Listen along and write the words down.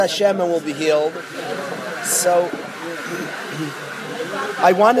Hashem and will be healed. So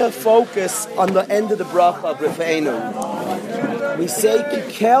I want to focus on the end of the bracha of Rifeinu. We say,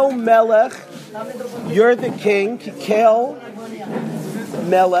 Kikel Melech, you're the king, Kikel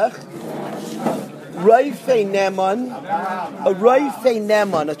Melech, Roifei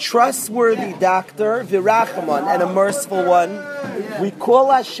Neman, a trustworthy doctor, Virachaman, and a merciful one. We call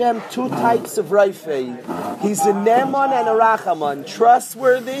Hashem two types of Roifei. He's a Neman and a Rachaman,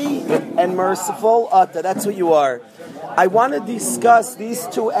 trustworthy and merciful. That's what you are. I want to discuss these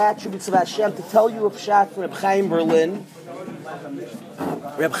two attributes of Hashem to tell you of Pshat from Reb Chaim Berlin.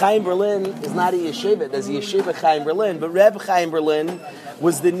 Reb Chaim Berlin is not a yeshiva. There's a yeshiva Chaim Berlin, but Reb Chaim Berlin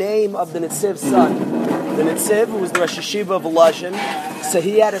was the name of the Nitziv's son. The Nitziv was the Rosh Yeshiva of Luzhin, so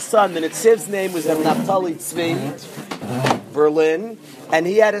he had a son. The Nitziv's name was Reb Naftali Tzvi Berlin, and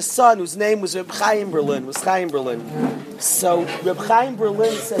he had a son whose name was Reb Chaim Berlin. So Reb Chaim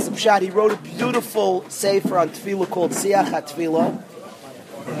Berlin says of Pshat, he wrote a beautiful sefer on Tefillah called Siach HaTefillah,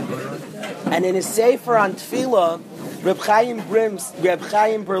 and in his sefer on Tefillah, Reb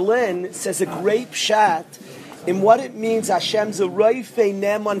Chaim Berlin says a great Pshat in what it means Hashem's a Roifei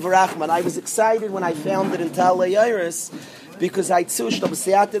Neman V'Rachman. I was excited when I found it in Talei Iris because I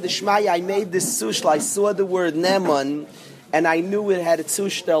made this sushla. I saw the word Neman and I knew it had a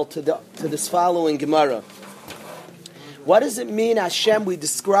tzushtel to this following Gemara. What does it mean Hashem? We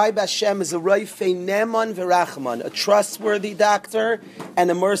describe Hashem as a Roifei Neman V'Rachman, a trustworthy doctor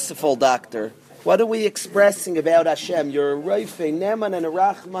and a merciful doctor. What are we expressing about Hashem? You're a Roifei Neman and a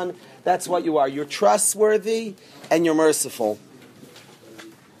Rachman. That's what you are. You're trustworthy and you're merciful.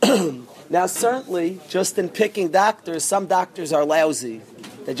 Now, certainly, just in picking doctors, some doctors are lousy.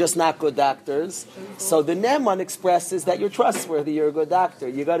 They're just not good doctors. So the Neman expresses that you're trustworthy, you're a good doctor.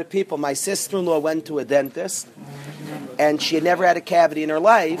 You go to people. My sister-in-law went to a dentist, and she had never had a cavity in her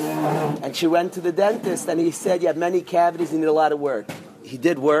life, and she went to the dentist, and he said, you have many cavities, you need a lot of work. He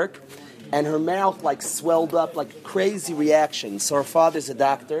did work, and her mouth swelled up like a crazy reaction. So her father's a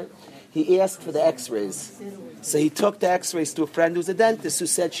doctor. He asked for the x-rays. So he took the x-rays to a friend who's a dentist who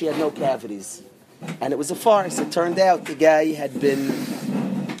said she had no cavities. And it was a farce. It turned out the guy had been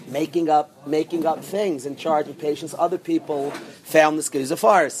making up things and charging patients. Other people found this guy was a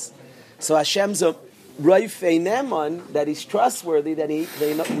farce. So Hashem's a Roifei Neman, that he's trustworthy, that you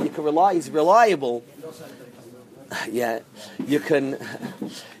can rely, he's reliable. Yeah, you can.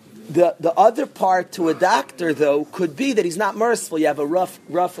 The other part to a doctor, though, could be that he's not merciful. You have a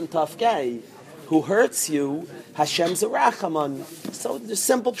rough and tough guy who hurts you. Hashem's a Rachaman. So the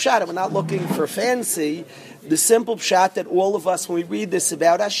simple pshat, we're not looking for fancy. The simple pshat that all of us, when we read this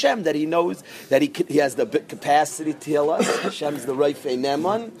about Hashem, that he knows that he has the capacity to heal us. Hashem's the Roifei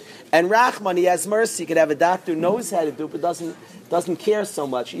Neman. And Rachman, he has mercy. You could have a doctor who knows how to do it, but doesn't care so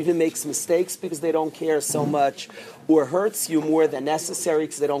much, even makes mistakes because they don't care so much, or hurts you more than necessary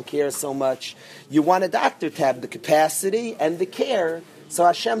because they don't care so much. You want a doctor to have the capacity and the care. So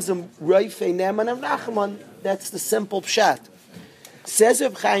Hashem's a Roifei Neman and Rachman. That's the simple pshat. Says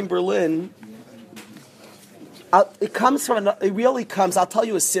Reb Chaim Berlin, it really comes, I'll tell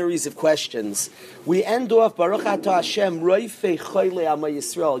you a series of questions. We end off, Baruch Atah Hashem, Roifei Choyle Ama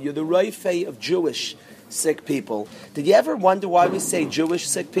Yisrael. You're the Roifei of Jewish sick people. Did you ever wonder why we say Jewish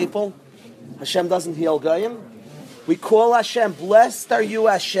sick people? Hashem doesn't heal Goyim. We call Hashem, blessed are you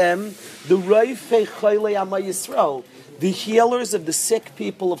Hashem, the Roifei Choyle Ama Yisrael, the healers of the sick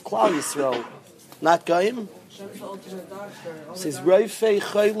people of Klal Yisrael. Not Goyim? Hashem's the ultimate doctor. Says Roifei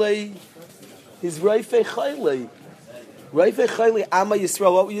Choyle. He's Roifei Choyle. Roifei Choyle Ama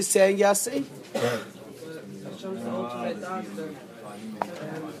Yisrael. What were you saying, Yassi? Hashem's the ultimate doctor.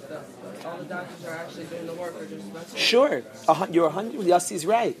 All the doctors are actually doing the work. Sure. You're 100%. Yassi's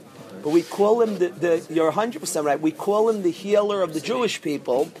right. But we call him you're 100% right. We call him the healer of the Jewish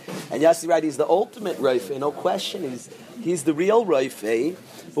people. And Yassi's right. He's the ultimate Roifei. No question. He's the real Roifei.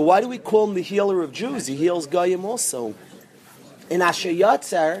 But why do we call him the healer of Jews? He heals Goyim also. In Asher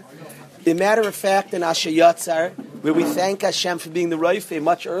Yatzar, a matter of fact, in Asher Yatzar, where we thank Hashem for being the Roifei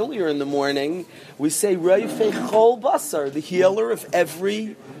much earlier in the morning, we say Roifei Chol Basar, the healer of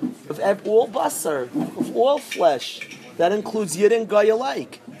all basar, of all flesh. That includes Yid and Goy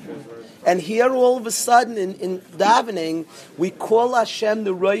alike. And here, all of a sudden, in davening, we call Hashem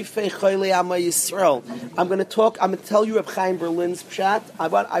the Roifei Choyle Ama Yisrael. I'm going to tell you Reb Chaim Berlin's pshat.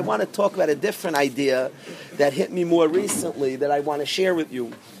 I want to talk about a different idea that hit me more recently that I want to share with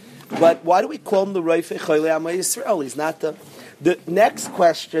you. But why do we call him the Roifei Choyle Ama Yisrael? He's not the next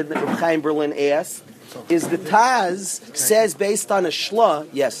question that Reb Chaim Berlin asked is the Taz says based on a shla,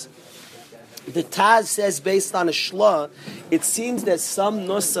 yes. The Taz says, based on a shla, it seems that some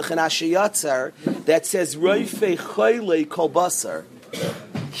nusach in Ashiyatzar that says Roifei Choyle Kol Basar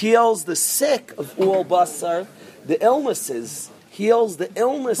heals the sick of all basar, the illnesses, heals the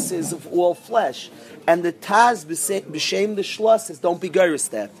illnesses of all flesh. And the Taz b'shem the shla says, don't be geiris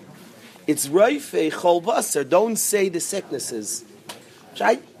that. It's Roifei Kol Basar. Don't say the sicknesses.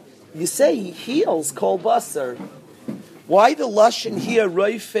 You say he heals Kol Basar. Why the lashon here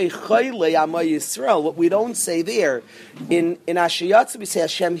Roifei Choyle Amay Yisrael? What we don't say there in Ashiyatz we say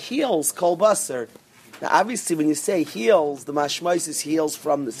Hashem heals Kol Basar. Now obviously when you say heals, the mashmais is heals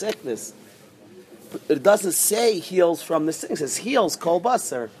from the sickness. But it doesn't say heals from the sickness. It says heals Kol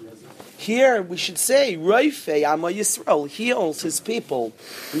Basar. Here we should say Roifei Amay Yisrael heals his people.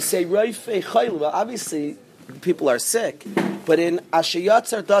 We say Roifei Choyle. Well, obviously people are sick, but in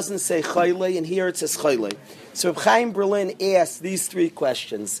Ashiyatzar doesn't say Choyle, and here it says Choyle. So Reb Chaim Berlin asked these three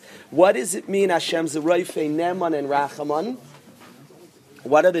questions. What does it mean Hashem's Roifei Neman and Rachaman?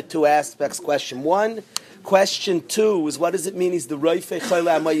 What are the two aspects? Question one. Question two is what does it mean he's the Roifei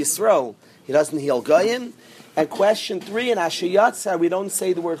Choyle Amay Yisrael? He doesn't heal Goyim. And question three, in Ashiyatzar we don't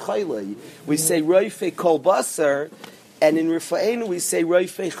say the word Choyle. We say Roifei Kol Basar, and in Rifa'enu we say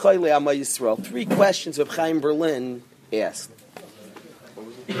Roifei Choyle Amay Yisrael. Three questions Reb Chaim Berlin asked.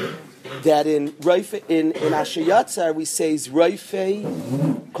 That in Ashiyatzar we say Roifei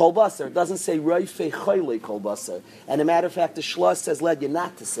Kol Basar. It doesn't say Roifei Choyle Kol Basar. And a matter of fact, the Shlosh says led you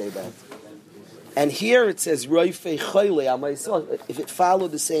not to say that. And here it says Roifei Choyle Amay Yisrael. If it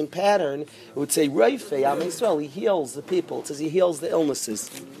followed the same pattern, it would say Roifei Amay Yisrael. He heals the people. It says he heals the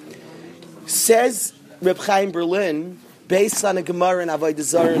illnesses. Says Reb Chaim Berlin, based on a Gemara in Avodah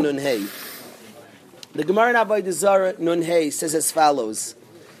Zarah Nun Hey. The Gemara in Avodah Zarah Nun Hey says as follows.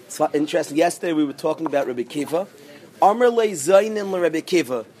 It's interesting. Yesterday we were talking about Rabbi Kiva. Amar le Zainin le Rabbi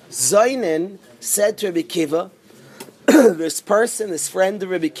Kiva. Zainin said to Rabbi Kiva, this friend of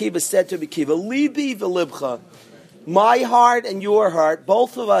Rabbi Kiva said to Rabbi Kiva, Libi v'libcha, my heart and your heart,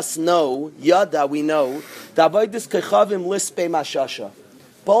 both of us know, yada, we know, Avodas kechavim lispei mashasha.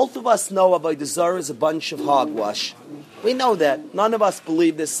 Both of us know Avodah Zarah is a bunch of hogwash. We know that. None of us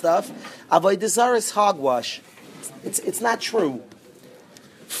believe this stuff. Avodah Zarah is hogwash. It's not true.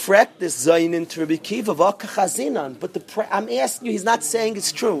 Fret this zayin to Rabbi Kiva v'akachazinan. But I'm asking you, he's not saying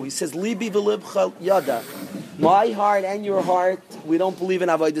it's true. He says, Libi v'libcha yada. My heart and your heart, we don't believe in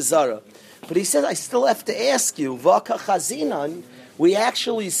Avodah Zarah. But he says, I still have to ask you, v'akachazinan, we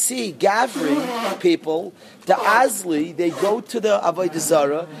actually see Gavri people, the Azli, they go to the Avodah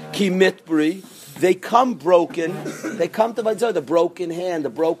Zarah, Ki Mitbri, they come broken, they come to Avodah Zarah, the broken hand, the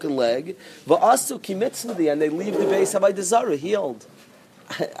broken leg, V'asu Ki Mitzvah, and they leave the base of Avodah Zarah healed.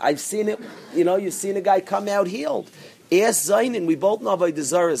 I've seen it, you've seen a guy come out healed. Ask Zainin, we both know Avodah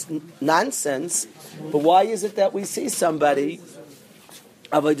Zarah is nonsense, but why is it that we see somebody,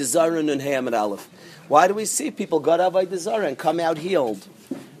 Avodah Zarah and Hamad Aleph? Why do we see people go to Avodah Zarah and come out healed?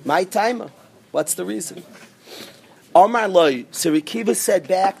 My timer. What's the reason? Omar Loi. So Rikiva said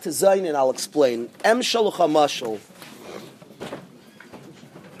back to Zainin, I'll explain. Em shaluch hamashal.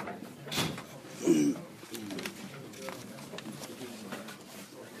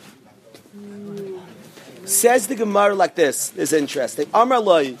 Says the Gemara like this. This is interesting. Amar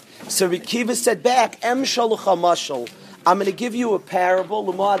Loi. So Rikiva said back, Em shaluch hamashal. I'm going to give you a parable.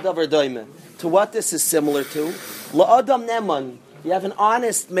 L'ma davar doime. To what this is similar to. La'adam neman. You have an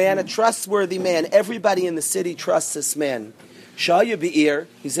honest man, a trustworthy man. Everybody in the city trusts this man. Shaya be'ir.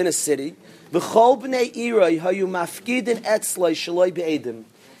 He's in a city. V'chol b'nei iroi hayu mafkidin etzloi shaloi be'edim.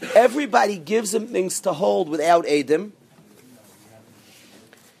 Everybody gives him things to hold without edim.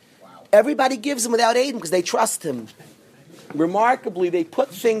 Everybody gives him without edim because they trust him. Remarkably, they put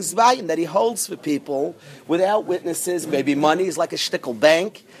things by him that he holds for people without witnesses. Maybe money is like a shtickle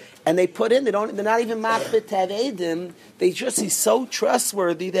bank. And they put in, they're not even mafbit to have edim. He's so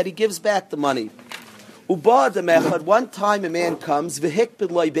trustworthy that he gives back the money. One time a man comes,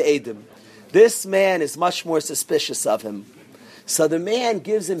 this man is much more suspicious of him. So the man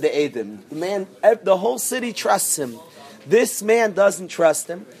gives him the edim. The whole city trusts him. This man doesn't trust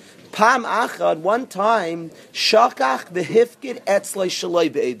him. Pam achad, one time, shakach v'hifkid etzloi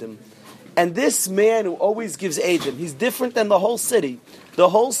shaloi be'edim. And this man who always gives edim, he's different than the whole city. The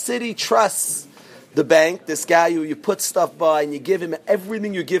whole city trusts the bank, this guy who you put stuff by and you give him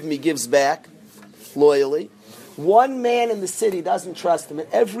everything you give him, he gives back loyally. One man in the city doesn't trust him, and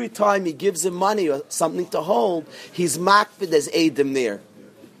every time he gives him money or something to hold, he's makbid as edim there.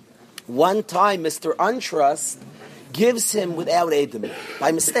 One time, Mr. Untrust gives him without edim,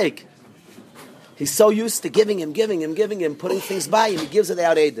 by mistake. He's so used to giving him, putting things by him, he gives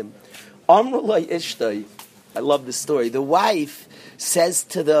without edim. Amrullah Ishtay. I love the story. The wife says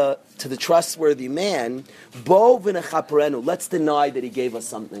to the trustworthy man, Bo v'nechaparenu, let's deny that he gave us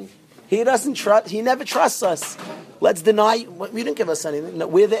something. He doesn't trust. He never trusts us. Let's deny. You didn't give us anything. No,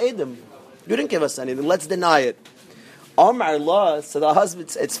 we're the Edom. You didn't give us anything. Let's deny it. Amar Allah. So the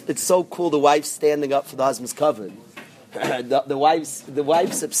husband. It's so cool. The wife's standing up for the husband's covered. the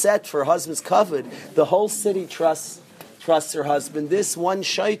wife's upset for her husband's covered. The whole city trusts her husband. This one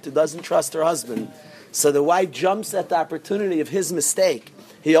shaita doesn't trust her husband. So the wife jumps at the opportunity of his mistake.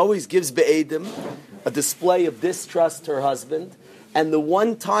 He always gives be'edim, a display of distrust to her husband. And the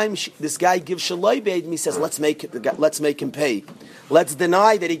one time this guy gives shaloi be'edim, he says, let's make him pay. Let's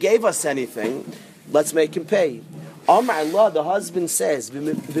deny that he gave us anything. Let's make him pay. Amar Allah, the husband says,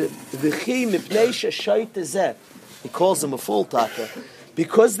 he calls him a fool, Taka.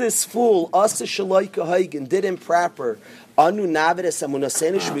 Because this fool, asa shaloi kahaygen, did improper, anu navedes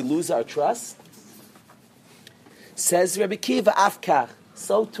amunasenu, should we lose our trust? Says Rabbi Kiva Afkach,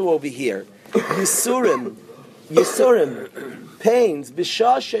 so too over here. Yisurim, pains,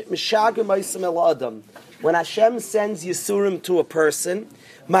 b'shashet mishager ma'isam el adam. When Hashem sends Yisurim to a person,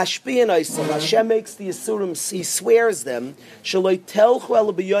 mashpiyan oisam, Hashem makes the Yisurim, he swears them, shaloi telchu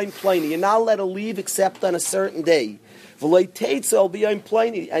el b'yoyim plani, you're not allowed to leave except on a certain day. V'loi teitzu el b'yoyim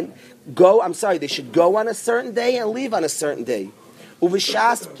plani, and they should go on a certain day and leave on a certain day.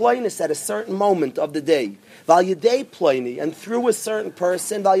 Uvishas plainis, at a certain moment of the day. Valyadei plaini, and through a certain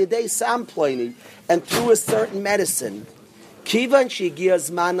person. Valyadei sam plaini, and through a certain medicine. Kivan shigiyaz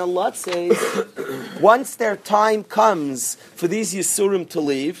manalat says, once their time comes for these Yisurim to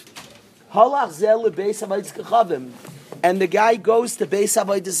leave, halach zel lebeis havayis kachavim, and the guy goes to Beis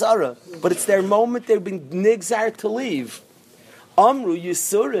Avodah Zarah, but it's their moment they've been nigzar to leave. Amru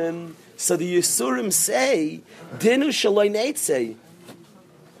Yisurim, so the Yisurim say, dinu shaloi neitzei.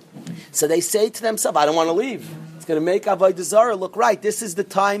 So they say to themselves, I don't want to leave. It's going to make Avodah Zarah look right. This is the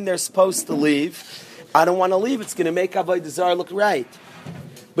time they're supposed to leave. I don't want to leave. It's going to make Avodah Zarah look right.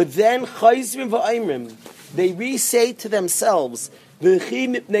 But then, chayzrim v'aimrim, they re-say to themselves, just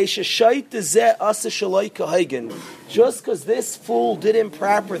because this fool did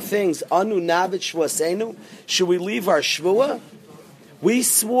improper things, anu navet shvasenu, should we leave our shvua? We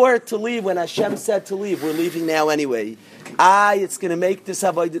swore to leave when Hashem said to leave. We're leaving now anyway. It's going to make this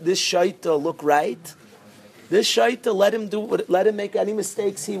shaita look right. This shaita, let him make any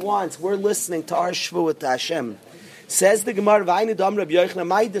mistakes he wants. We're listening to our shvuah to Hashem. Says the Gemara, Vayni dam Rabbi Yochanan,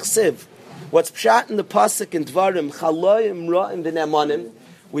 Mai dichsiv. What's pshat in the pasuk in Dvarim, Chaloim ra'im v'nemanim.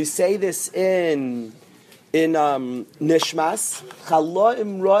 We say this in Nishmas.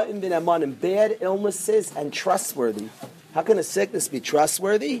 Chaloim ra'im v'nemanim. Bad illnesses and trustworthy. How can a sickness be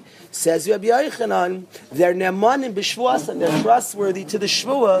trustworthy? Says Rabbi Yochanan, they're nemanim b'shvuas, and they're trustworthy to the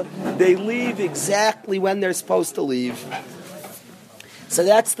shvuah. They leave exactly when they're supposed to leave. So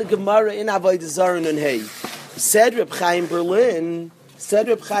that's the Gemara in Avodah Zarah Nun Hey. Said Reb Chaim Berlin,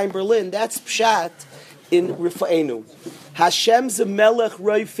 that's pshat in Rifa'enu. Hashem's a melech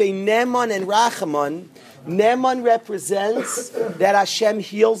roifei neman and rachaman. Neman represents that Hashem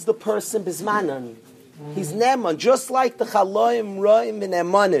heals the person bismanan. He's Neman, just like the Chaloim, Roim, and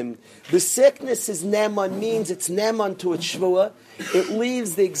Nemanim. The sickness is Neman, means it's Neman to its Shvuah. It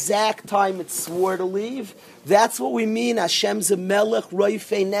leaves the exact time it swore to leave. That's what we mean, Hashem's a Melech,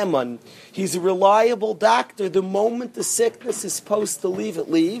 Roifei Neman. He's a reliable doctor. The moment the sickness is supposed to leave,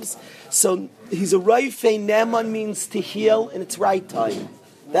 it leaves. So he's a Roifei Neman, means to heal in its right time.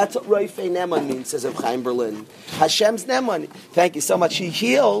 That's what Roifei Neman means, says Reb Chaim Berlin. Hashem's Neman, thank you so much. He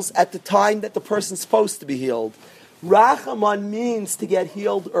heals at the time that the person's supposed to be healed. Rachaman means to get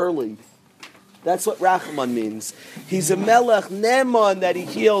healed early. That's what Rachaman means. He's a Melech Neman, that he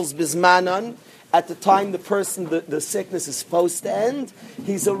heals Bismanan at the time the sickness is supposed to end.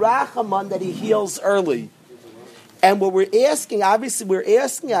 He's a Rachaman, that he heals early. And what we're asking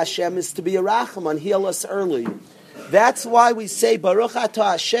Hashem is to be a Rachaman, heal us early. That's why we say, Baruch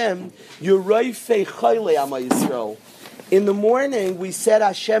Atah Hashem, Yeroifei Chayle Ama Yisrael. In the morning, we said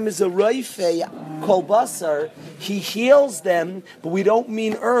Hashem is a Roifei Kol Basar. He heals them, but we don't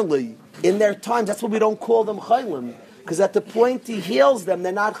mean early. In their times, that's why we don't call them Chaylim. Because at the point he heals them,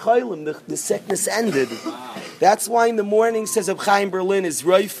 they're not Chaylim. The sickness ended. That's why in the morning, says Reb Chaim Berlin, is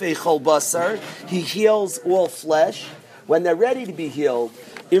Roifei Kol Basar. He heals all flesh when they're ready to be healed.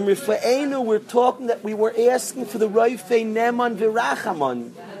 In Rifa'enu, we were asking for the Roifei Neman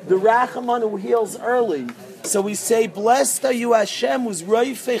v'Rachaman, the Rachaman who heals early. So we say, blessed are you Hashem, who's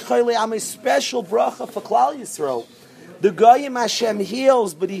Roifei Chayle Am, a special bracha for Klal Yisrael. The Goyim Hashem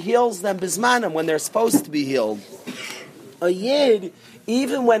heals, but he heals them bismanim, when they're supposed to be healed. A Yid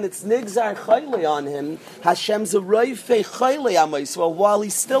Even when it's nigzar chayle on him, Hashem's a roifei chayle am Yisrael while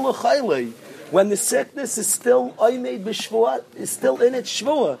he's still a chayle. When the sickness is still oimed b'shvuah, is still in its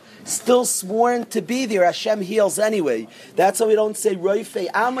shvuah, still sworn to be there, Hashem heals anyway. That's why we don't say roifei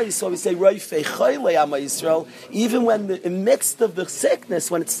am Yisrael, we say roifei chayle am Yisrael. Even when in the midst of the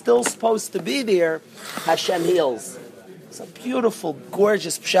sickness, when it's still supposed to be there, Hashem heals. It's a beautiful,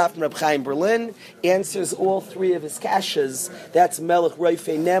 gorgeous pshat from Reb Chaim Berlin. Answers all three of his kashas. That's Melech,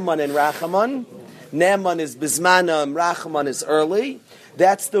 Roifei, Neman, and Rachaman. Neman is Bizmanam, Rachaman is early.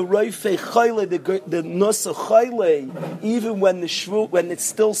 That's the Roifei Chayle, the Nusa Chayle. Even when when it's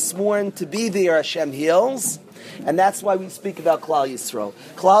still sworn to be there, Hashem heals. And that's why we speak about Klal Yisrael.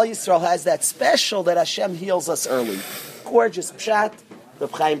 Klal Yisrael has that special that Hashem heals us early. Gorgeous pshat,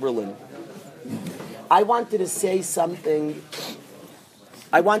 Reb Chaim Berlin. I wanted to say something.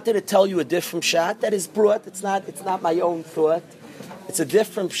 I wanted to tell you a different shot that is brought. It's not my own thought. It's a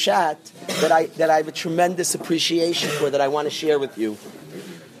different shot that I have a tremendous appreciation for that I want to share with you.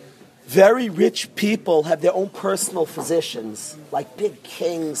 Very rich people have their own personal physicians, like big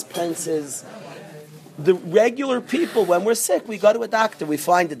kings, princes. The regular people, when we're sick, we go to a doctor. We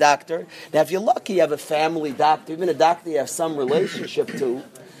find a doctor. Now, if you're lucky, you have a family doctor, even a doctor you have some relationship to.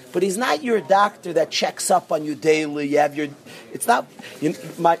 But he's not your doctor that checks up on you daily. You have it's not.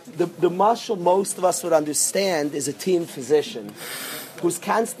 The muscle most of us would understand is a team physician, who's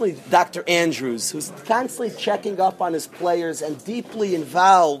constantly Dr. Andrews, who's constantly checking up on his players and deeply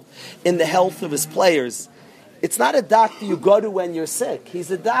involved in the health of his players. It's not a doctor you go to when you're sick.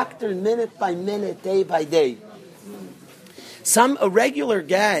 He's a doctor minute by minute, day by day. A regular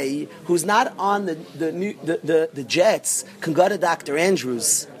guy who's not on the jets can go to Dr.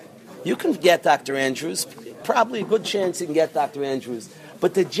 Andrews. You can get Dr. Andrews. Probably a good chance you can get Dr. Andrews.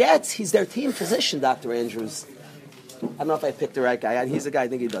 But the Jets, he's their team physician, Dr. Andrews. I don't know if I picked the right guy. He's a guy, I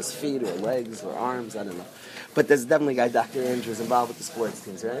think he does feet or legs or arms, I don't know. But there's definitely a guy, Dr. Andrews, involved with the sports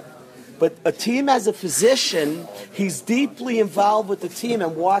teams, right? But a team as a physician, he's deeply involved with the team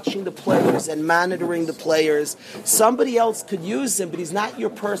and watching the players and monitoring the players. Somebody else could use him, but he's not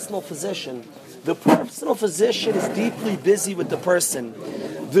your personal physician. The personal physician is deeply busy with the person.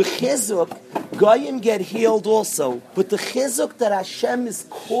 The chizuk, Goyim get healed also, but the chizuk that Hashem is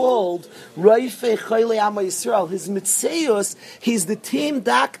called Roifei Chayle Am Yisrael, his mitzius, he's the team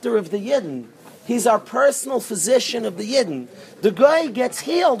doctor of the Yidden. He's our personal physician of the Yidden. The guy gets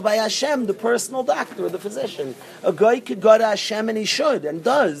healed by Hashem, the personal doctor, the physician. A guy could go to Hashem, and he should, and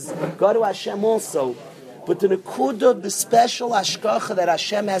does, go to Hashem also. But the nekudah, the special hashgacha that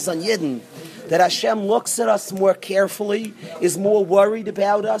Hashem has on Yidden, that Hashem looks at us more carefully, is more worried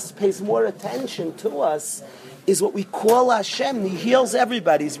about us, pays more attention to us, is what we call Hashem. He heals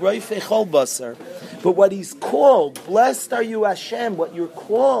everybody. He's Roifei Chol Basar. But what he's called, blessed are you Hashem, what you're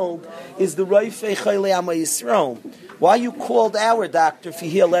called is the Roifei Chayle Am Yisrael. Why are you called our doctor if you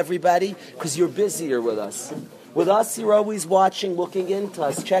heal everybody? Because you're busier with us. With us, you're always watching, looking into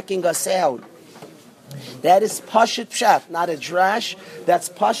us, checking us out. That is Pashut Pshat, not a drash. That's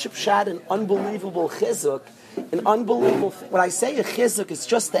Pashut Pshat, an unbelievable chizuk. An unbelievable thing. When I say a chizuk, it's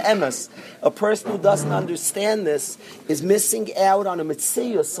just the emes. A person who doesn't understand this is missing out on a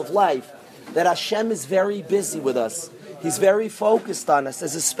mitzius of life. That Hashem is very busy with us. He's very focused on us.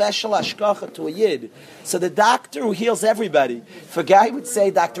 There's a special hashgacha to a yid. So the doctor who heals everybody. If a guy would say,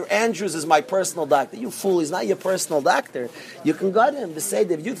 Dr. Andrews is my personal doctor, you fool, he's not your personal doctor. You can go to him to say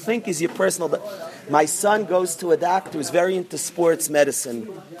that if you think he's your personal doctor. My son goes to a doctor who's very into sports medicine.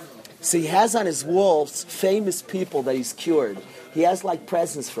 So he has on his walls famous people that he's cured. He has like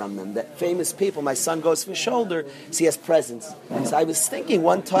presents from them, that famous people. My son goes for shoulder, so he has presents. So I was thinking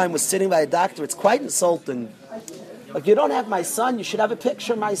one time, was sitting by a doctor, it's quite insulting. Like, you don't have my son, you should have a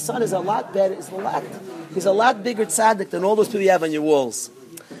picture. My son is a lot better, he's a lot bigger tzaddik than all those people you have on your walls.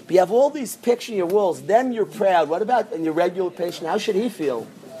 But you have all these pictures on your walls, then you're proud. What about your regular patient? How should he feel?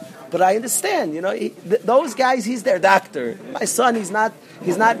 But I understand, those guys, he's their doctor. My son, he's not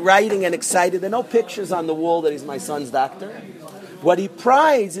writing and excited. There are no pictures on the wall that he's my son's doctor. What he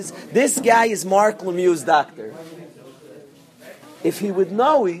prides is, this guy is Mark Lemieux's doctor. If he would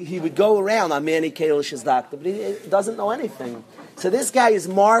know, he would go around on Manny Kalish's doctor, but he doesn't know anything. So this guy is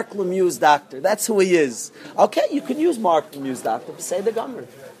Mark Lemieux's doctor. That's who he is. Okay, you can use Mark Lemieux's doctor, but say the Gomer.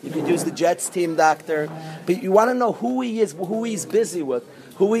 You could use the Jets team doctor, but you want to know who he is, who he's busy with,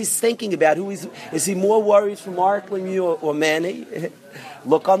 who he's thinking about, is he more worried for Mark Lemieux or Manny?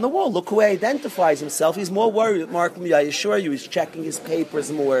 Look on the wall. Look who he identifies himself. He's more worried with Mark Lemieux. I assure you, he's checking his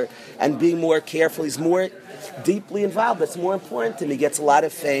papers more and being more careful. He's more deeply involved. That's more important to him. He gets a lot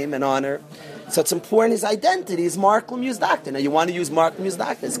of fame and honor. So it's important his identity is Mark Lemieux's doctor. Now you want to use Mark Lemieux's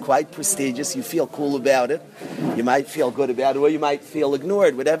doctor. It's quite prestigious. You feel cool about it. You might feel good about it, or you might feel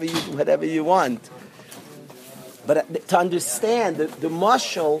ignored, whatever you want. But to understand the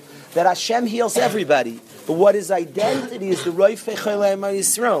mashal that Hashem heals everybody. But what his identity is, the Roifei Cholei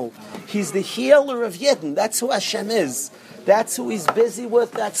Yisrael. He's the healer of Yidden. That's who Hashem is. That's who he's busy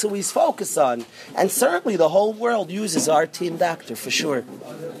with. That's who he's focused on. And certainly the whole world uses our team doctor for sure.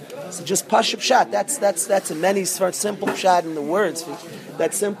 So just Pashup Pshat. That's a many simple Pshat in the words.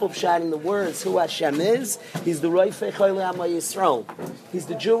 That simple Pshat in the words. Who Hashem is. He's the Roifei Cholei Yisrael. He's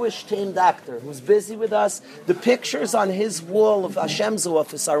the Jewish team doctor who's busy with us. The pictures on his wall of Hashem's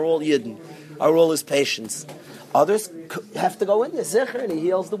office are all Yidden. Are all his patients. Others have to go in there, Zicher, and he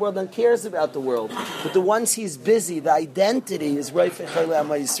heals the world and cares about the world. But the ones he's busy, the identity is Roifei Cholei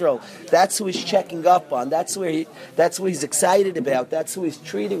Yisrael. That's who he's checking up on. That's who he's excited about. That's who he's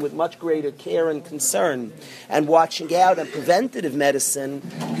treating with much greater care and concern. And watching out on preventative medicine,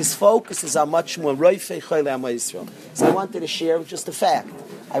 his focus is on much more Roifei Cholei Yisrael. So I wanted to share just a fact.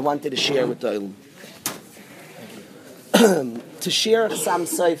 I wanted to share with the to share a Chasam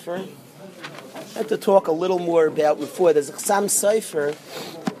Sofer. I have to talk a little more about before. There's a Chasam Sofer.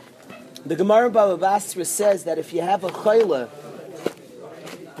 The Gemara Baba Basra says that if you have a chayla,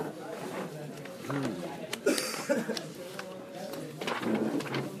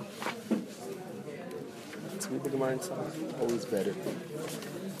 let's read the Gemara inside. Always better.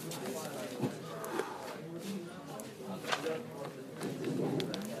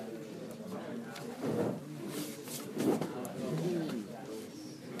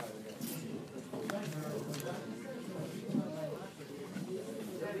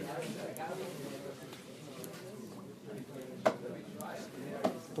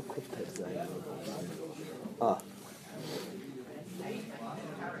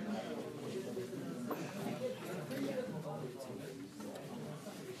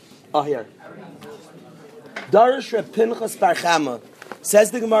 Here. Darish Reb Pinchas Bar Chama.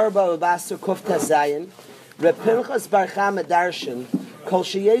 Says the Gemara Baba Basra Kufta Zayin. Reb Pinchas Bar Chama Darshan. Kol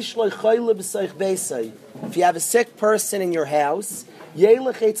sheyesh lo choyle b'soich beisai. If you have a sick person in your house,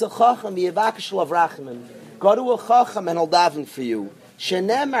 yelech eitz a chacham v'yevakish lo vrachimim. Go to a chacham and he'll daven for you.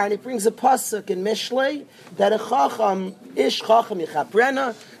 Shenemar, and he brings a pasuk in Mishlei that a chacham, ish chacham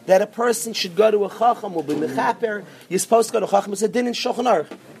yichaprena, that a person should go to a chacham will be mechaper. You're supposed to go to a chacham. It's a din in Shulchan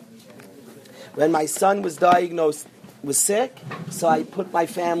Aruch. When my son was diagnosed, was sick, so I put my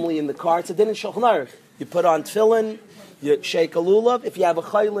family in the car. It's a din in Shulchan Aruch. You put on tefillin, you shake a lulav. If you have a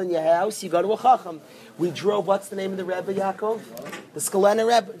chayla in your house, you go to a chacham. We drove, what's the name of the Rebbe, Yaakov? The Skalena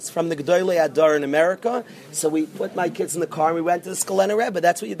Rebbe. It's from the Gedolei Adar in America. So we put my kids in the car and we went to the Skalena Rebbe.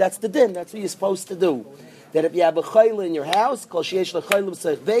 That's the din. That's what you're supposed to do. That if you have a chayla in your house, kol sheyesh lechayla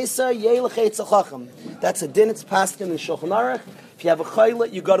b'seich beisa, yelech eitz a chacham. That's a din. It's paskin in Shulchan Aruch. If you have a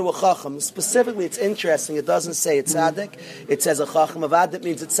chayla, you go to a chacham. Specifically, it's interesting. It doesn't say it's tzaddik. It says a chacham of ad. That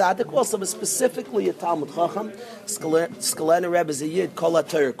means it's tzaddik. Also, but specifically a Talmud chacham. Skalena Rebbe is a yid kol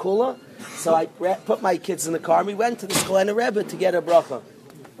ha-Torah kula. So I put my kids in the car and we went to the Skalena Rebbe to get a bracha,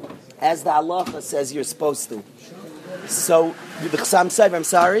 as the halacha says you're supposed to. So the Chasam Sofer, I'm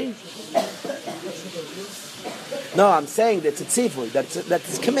sorry. No, I'm saying that it's a tzivui.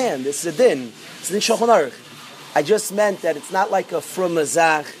 That's a command. This is a din. It's in Shulchan Aruch. I just meant that it's not like a from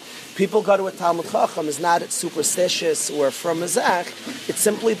mazach. People go to a Talmud Chacham is not superstitious or from mazach. It's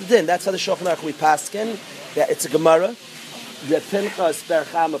simply the din. That's how the Shulchan Aruch we paskin. That it's a Gemara. Reb Pinchas Bar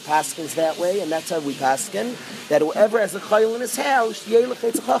Chama paskins that way, and that's how we paskin. That whoever has a chayil in his house, yelech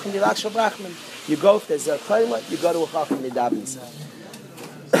eitz a chacham, yivaksh avrachman. You go if there's a chayil, you go to a chacham and daven.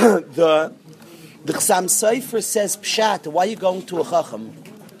 The Chasam Sofer says pshat. Why are you going to a chacham?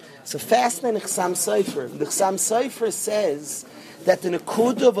 So fascinating Chasam Sofer. The Chasam Sofer says that the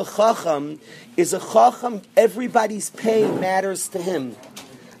nekuda of a chacham is a chacham. Everybody's pain matters to him.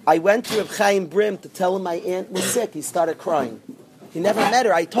 I went to Reb Chaim Brim to tell him my aunt was sick. He started crying. He never met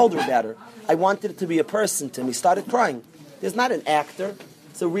her. I told her about her. I wanted it to be a person to him. He started crying. He's not an actor.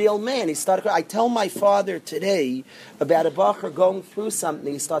 It's a real man. He started crying. I tell my father today about a bacher going through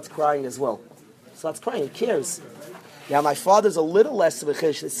something. He starts crying as well. He starts crying. He cares. Now, my father's a little less of a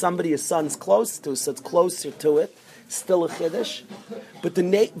chiddush. It's somebody his son's close to, so it's closer to it. Still a chiddush. But the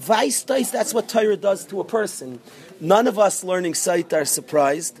Vaistais, that's what Torah does to a person. None of us learning Sait are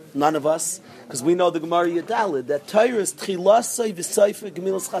surprised. None of us. Because we know the Gemara Yadalid, that Torah is Tchilasai v'Seifer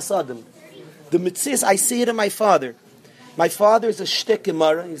Gemilas Chasadim. The mitzvahs, I see it in my father. My father is a shtik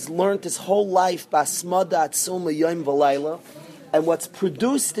Gemara. He's learned his whole life Basmada Atzuma Yom V'Layla. And what's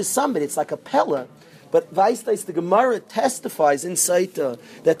produced is somebody. It's like a pella. But Weistais, the Gemara testifies in Saita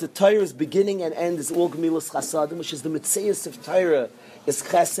that the Torah's beginning and end is all Gemilas Chasadim, which is the Metzias of Torah, is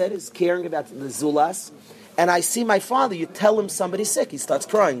Chesed, is caring about the Zulas. And I see my father, you tell him somebody's sick, he starts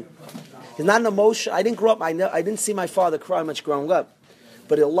crying. He's not an emotion. I didn't grow up, I didn't see my father cry much growing up.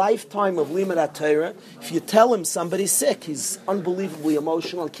 But a lifetime of Limud Torah, if you tell him somebody's sick, he's unbelievably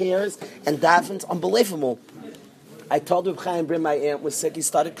emotional, cares, and davens, unbelievable. I told Reb Chaim Brim my aunt was sick, he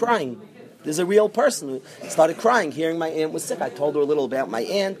started crying. There's a real person who started crying, hearing my aunt was sick. I told her a little about my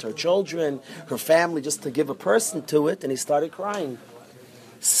aunt, her children, her family, just to give a person to it, and he started crying.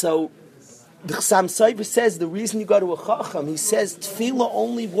 So, the Chassam Sofer says the reason you go to a Chacham, he says Tefillah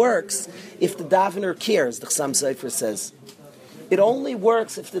only works if the davener cares, the Chassam Sofer says. It only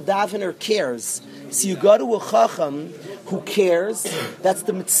works if the davener cares. So you go to a Chacham who cares. That's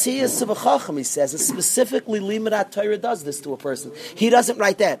the Metzias of a Chacham, he says. And specifically, Limud Torah does this to a person. He doesn't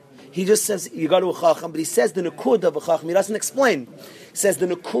write that. He just says, you go to a Chacham, but he says the Nakud of a Chacham. He doesn't explain. He says the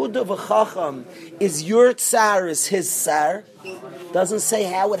Nakud of a Chacham is your tsar, is his tsar. Doesn't say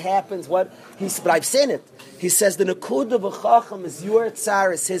how it happens, but I've seen it. He says the Nakud of a Chacham is your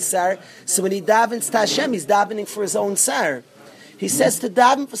tsar, is his tsar. So when he davens to Hashem, he's davening for his own tsar. He says to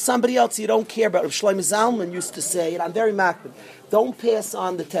daven for somebody else you don't care about. Rav Shlomo Zalman used to say, and I'm very makbid, don't pass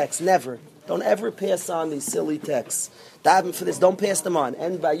on the text, never. Don't ever pass on these silly texts. Daven for this, don't pass them on.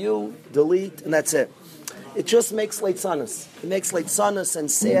 End by you, delete, and that's it. It just makes late sunnas. It makes late sunnas and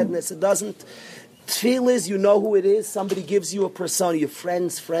sadness. It doesn't. Tefillah is, you know who it is. Somebody gives you a persona, your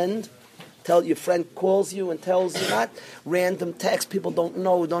friend's friend. Your friend calls you and tells you, not random text. People don't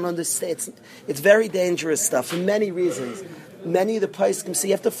know, don't understand. It's very dangerous stuff for many reasons. Many of the poskim say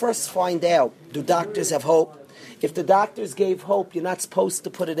you have to first find out, do doctors have hope? If the doctors gave hope, you're not supposed to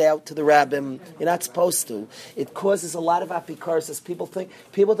put it out to the rabbim. You're not supposed to. It causes a lot of apikarsis.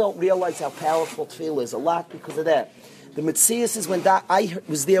 People don't realize how powerful tefillah is. A lot because of that. The Metzias is when I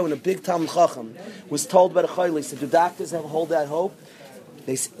was there when a big Talmud Chacham was told by the Chayli, he said, do doctors hold out hope?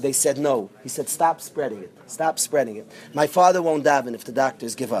 They said no. He said, stop spreading it. Stop spreading it. My father won't daven if the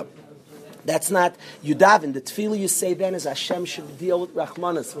doctors give up. That's not you daven. The tefillah you say then is Hashem should deal with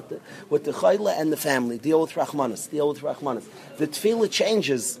Rachmanis, with the chayla and the family. Deal with Rachmanis. The tefillah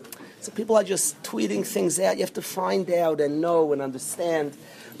changes. So people are just tweeting things out. You have to find out and know and understand.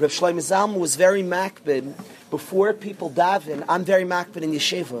 Rav Shlomo Zalman was very makbid before people daven. I'm very makbid in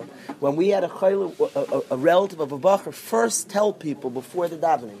yeshiva. When we had a chayla, a relative of a bacher, first tell people before the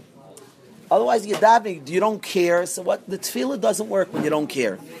davening. Otherwise, you're davening, you don't care. So what? The tefillah doesn't work when you don't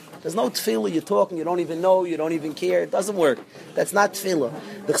care. There's no tefillah, you're talking, you don't even know, you don't even care. It doesn't work. That's not tefillah.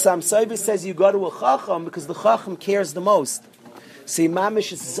 The Chassam Sofer says you go to a chacham because the chacham cares the most. See,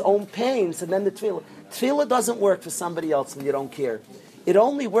 mamish is his own pains, and then the tefillah. Tefillah doesn't work for somebody else when you don't care. It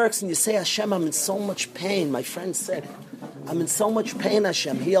only works when you say, Hashem, I'm in so much pain. My friend's sick. I'm in so much pain,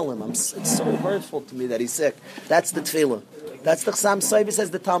 Hashem, heal him. It's so hurtful to me that he's sick. That's the tefillah. That's the Chassam Sofer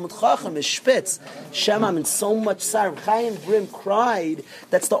says the Talmud Chacham is spitz. Shem, I'm in so much sorrow. Chaim Brim cried.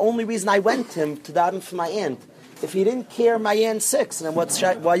 That's the only reason I went to him to daven for my aunt. If he didn't care my aunt's sick, then why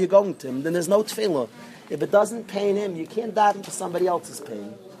are you going to him? Then there's no tefillah. If it doesn't pain him, you can't daven for somebody else's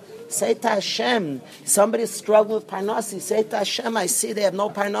pain. Say to Hashem, somebody's struggling with parnasa. Say to Hashem, I see they have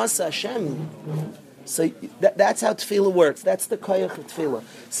no parnasa. Hashem. So that's how tefillah works. That's the koyach of tefillah.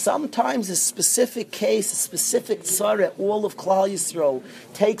 Sometimes a specific case, a specific tzara, all of Klal Yisrael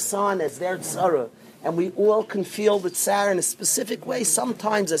takes on as their tzara, and we all can feel the tzara in a specific way.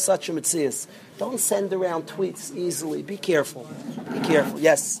 Sometimes as such a metzias. Don't send around tweets easily. Be careful. Be careful.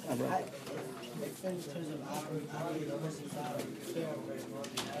 Yes.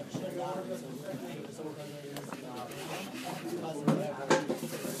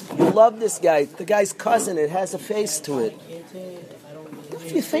 You love this guy. The guy's cousin. It has a face to it.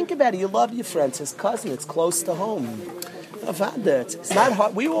 If you think about it, you love your friends. His cousin. It's close to home. It's not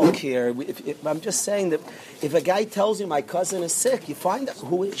hard. We won't care. I'm just saying that if a guy tells you my cousin is sick, you find out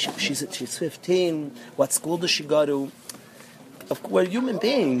who is she. She's 15. What school does she go to? We're human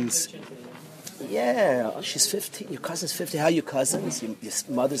beings. Yeah, she's 15. Your cousin's 15. How are your cousins? Your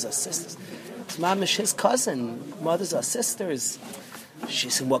mothers are sisters. His mom is his cousin. Mothers are sisters.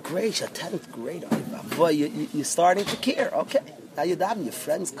 She's in what grade? She's 10th grade. Boy, you're starting to care. Okay. Now you're davening. Your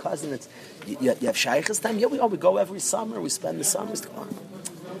friend's cousin. You have shaykhs time? Yeah, we go every summer. We spend the summers. Come on.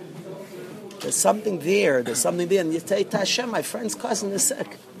 There's something there. And you say to Hashem, my friend's cousin is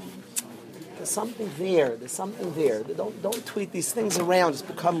sick. There's something there. Don't tweet these things around. It's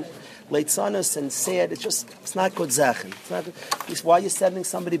become late sunnis and sad. It's not good zachen. It's why you're sending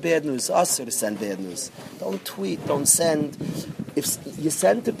somebody bad news. Us to send bad news. Don't tweet. Don't send. if you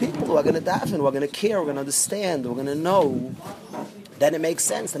send to people who are going to daven, who are going to care, who are going to understand, who are going to know, then it makes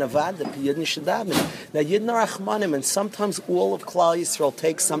sense. And Avada, Yidden should daven. Now, Yidden are Achmanim, and sometimes all of Klal Yisrael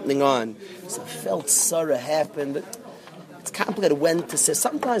takes something on. So felt sorrow happened. It's complicated when to say.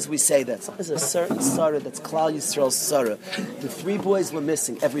 Sometimes we say that. Sometimes there's a certain sorrow that's Klal Yisrael's sorrow. The 3 boys were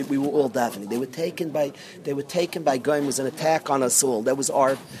missing. We were all davening. They were taken by Goyim. It was an attack on us all. That was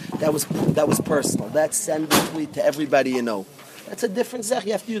personal. That send a tweet to everybody you know. That's a different zech.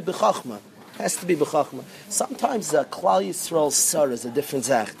 You have to use b'chachma. Has to be b'chachma. Sometimes Klal Yisrael's sorrow is a different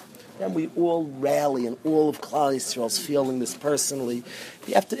zech. Then we all rally, and all of Klal Yisrael's feeling this personally.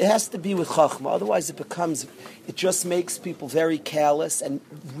 It has to be with chachma. Otherwise, it just makes people very callous and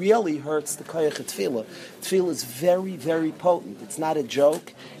really hurts the koyach of tefillah. Tefillah is very, very potent. It's not a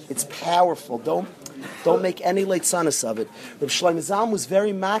joke. It's powerful. Don't make any leitzanis of it. Rabbi Shlomo Zalman was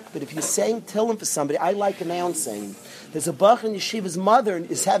very makbid. If you're saying Tillim for somebody, I like announcing. There's a bach in yeshiva's mother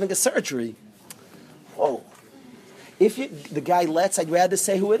is having a surgery. Whoa. If the guy lets, I'd rather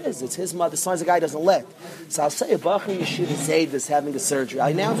say who it is. It's his mother. Sometimes the guy doesn't let. So I'll say a bach in yeshiva Zayd is having a surgery. I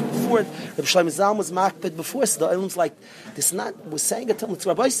announced before, Rabbi Shlomo Zalman was makbid before, so the Ilm's like, this not, was saying it to him, it's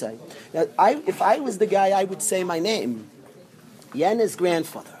Rabbi say. Now, if I was the guy, I would say my name. Yen, his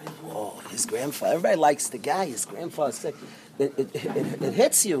grandfather. Whoa, his grandfather. Everybody likes the guy. His grandfather's sick. It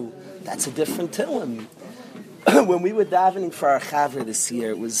hits you. That's a different Tillim. When we were davening for our chaver this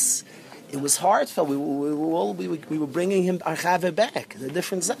year, it was heartfelt. We were bringing him our chaver back. It's a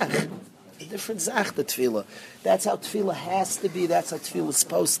different zach. The tefillah. That's how tefillah has to be. That's how tefillah is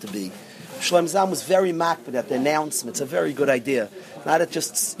supposed to be. Shlomo Zalman was very makbid at the announcement. It's a very good idea. Not that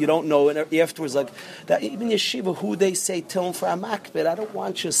just you don't know, and afterwards, like that. Even yeshiva, who they say Tillim for a makbid. I don't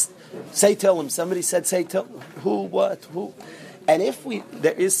want just say Tillim. Somebody said say Tillim. Who, what, who. And if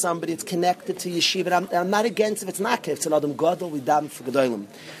there is somebody that's connected to yeshiva, and I'm not against if it's not, if it's an Adam Gadol, we daven for Gedolim.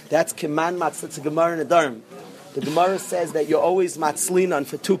 That's Keman Matz, that's a Gemara in the Dharm. The Gemara says that you're always matzlinan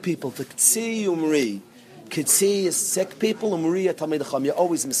for 2 people, for Ktsi Umri. Ktsi is sick people, Umri Talmid Chacham. You're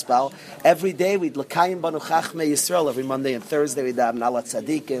always mispal. Every day we'd L'kayim Banu Chachmei Yisrael. Every Monday and Thursday we daven Alat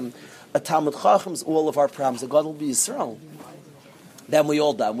Tzadikim. A Talmud Chachams, all of our problems. The God will be Yisrael. Then we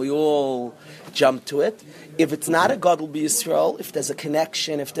all daven. We all jump to it. If it's not a God will be Yisrael, if there's a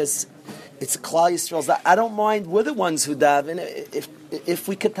connection, it's a Klal Yisrael's. I don't mind. We're the ones who daven. If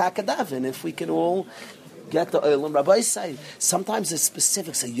we could take a daven, if we could all get the oilam. Rabbi say sometimes it's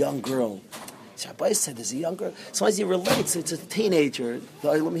specifics. A young girl. So Rabbi said there's a young girl. Sometimes you relate. So it's a teenager. The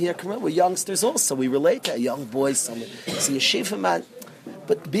oilam here, come on. We're youngsters also. We relate to a young boy. Someone. It's a yeshiva man.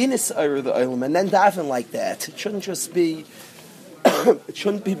 But being a the oilam and then daven like that. It shouldn't just be. It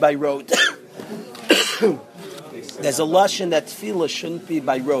shouldn't be by rote. There's a lashon that tefillah shouldn't be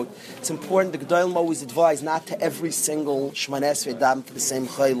by rote. It's important. The Gedolim always advise not to every single Shemana Esrei daven for the same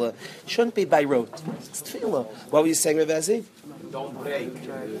chayla. It shouldn't be by rote. It's tefillah. What were you saying, Rav Ezi? Don't break.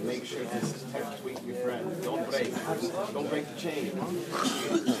 Make sure this is tweak your friend. Don't break. Don't break the chain.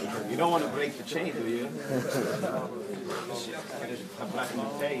 You don't want to break the chain, do you?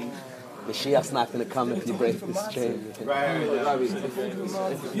 Mashiach's not going to come if you break this chain. Right.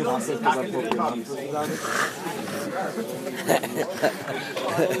 You don't sit back into the cup.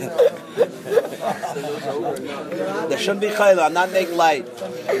 There shouldn't be chayla. I'm not making light.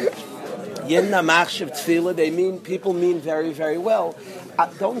 Yinna machshav tefillah. People mean very, very well.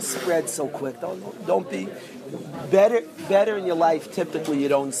 Don't spread so quick. Don't be better in your life. Typically, you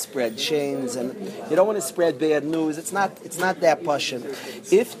don't spread chains, and you don't want to spread bad news. It's not that passion.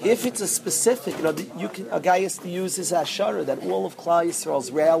 If it's a specific, a guy has to use his ashara that all of Klal Yisrael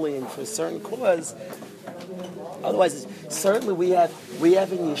is rallying for a certain cause. Otherwise, certainly we have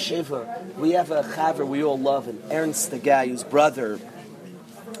in yeshiva, we have a chaver we all love, and Ernst, the guy whose brother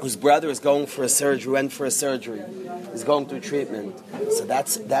is going for a surgery, went for a surgery, is going through treatment. So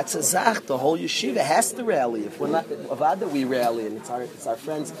that's a zach. The whole yeshiva has to rally. If we're not avada, we rally, and it's our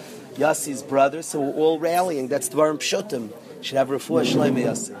friends Yassi's brother, so we're all rallying. That's dvarim pshutim. Should have refuah shleima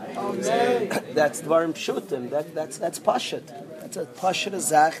Yassi. That's dvarim pshutim. That's pashat. That's a pashat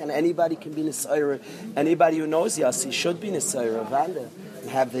zach, and anybody can be nisayra. Anybody who knows Yassi should be nisayra avada and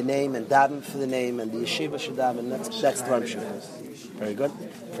have the name and daven for the name, and the yeshiva should daven. That's dvarim pshutim. Very good.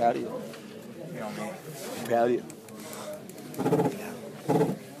 Proud of you. Proud of you.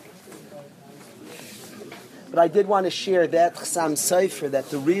 But I did want to share that Chasam Sofer, that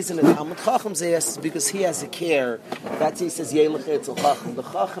the reason that Talmud Chacham is because he has a care. That's he says Yelech Etzel Chacham. The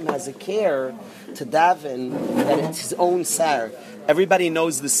Chacham has a care to daven that it's his own sar. Everybody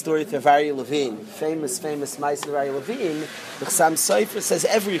knows the story of Vayakhel Levine, famous Ma'aser Vayakhel Levine. The Chasam Sofer says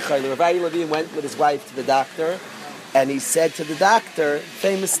every chayla. Vayakhel Levine went with his wife to the doctor, And he said to the doctor,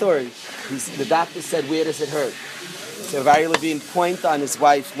 famous story, the doctor said, where does it hurt? So Rabbi Levine pointed on his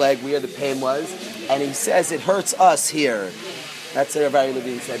wife's leg where the pain was, and he says, it hurts us here. That's what Rabbi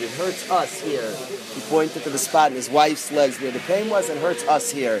Levine said, it hurts us here. He pointed to the spot in his wife's legs where the pain was, and hurts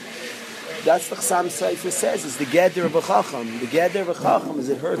us here. That's the Chassam Sofer says, is the Geder of a Chacham. The Geder of a Chacham is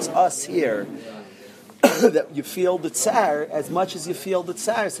it hurts us here. That you feel the tsar as much as you feel the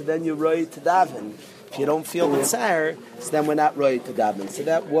tsar, so then you're right to daven. If you don't feel the tsar, so then we're not right to daven. So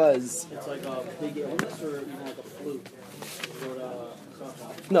that was... It's like a big illness or even like a flu?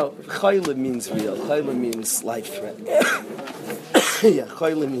 No, chayla means real. Chayla means life threat. Yeah,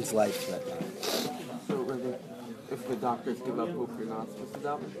 chayla means life threat. So, Rabbi, if the doctors give up hope, you're not supposed to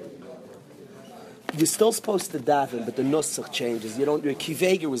daven? You're still supposed to daven, but the nusach changes. You don't. Your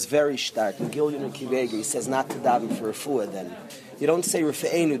kiveger was very stark. In Gilyon and kiveger, he says not to daven for refuah. Then you don't say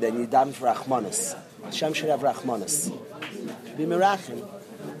refeinu. Then you daven for rachmanis. Hashem should have rachmanis. Should be mirachim.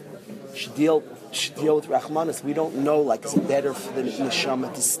 Should deal with rachmanis. We don't know. Like it's better for the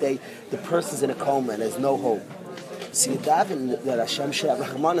neshama to stay. The person's in a coma and has no hope. So you daven that Hashem should have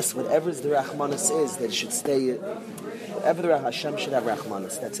rachmanis. Whatever the rachmanis is, that it should stay. Whatever the Hashem should have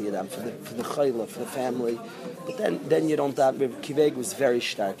rachmanis. That's a yidam for the chayla, for the family. But then you don't daven. Kiveg was very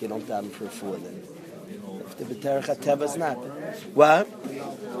stark. You don't daven for refuah then. If the b'terech hateva is not. What?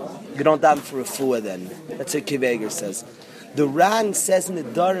 You don't daven for refuah then. That's what Kiveger says. The Ran says in the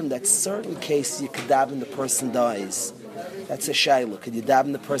Dharam that certain cases you could daven the person dies. That's a shayla. Could you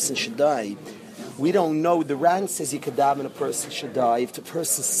daven the person should die? We don't know. The Ran says you could daven a person should die if the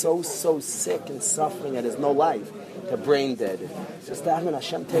person's so sick and suffering and there's no life. They're brain dead. Just daven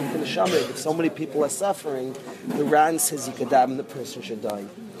Hashem take the neshama. If so many people are suffering, the Ran says you could daven the person should die.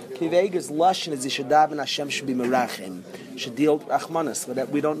 Kiveger's lashon is you should daven Hashem should be merachim. Should deal with rachmanis. But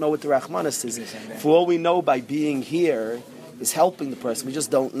we don't know what the rachmanis is. For all we know, by being here is helping the person. We just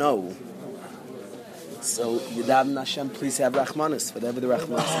don't know. So Yadav Hashem, please have rachmanis, whatever the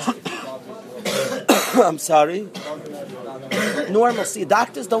rachmanis is. I'm sorry. Normal. See,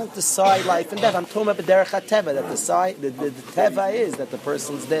 doctors don't decide life and death. I'm talking about the derech hateva, that the teva is that the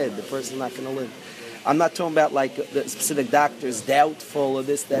person's dead, the person's not going to live. I'm not talking about like the specific doctor's doubtful of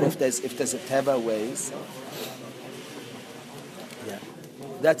this, that if there's a teva ways. Yeah,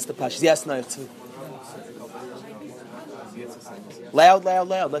 that's the pash. Yes, no, it's loud.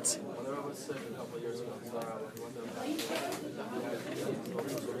 Let's.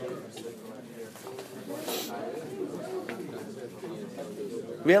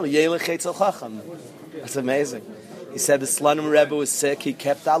 Really, Yelech Eitzel Chacham. That's amazing. He said the Slonim Rebbe was sick. He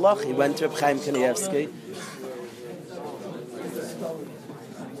kept Allah. He went to Reb Chaim Kanievsky.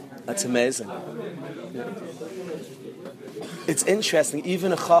 That's amazing. Yeah. It's interesting.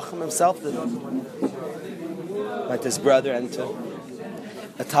 Even a Chacham himself didn't. Like his brother entered.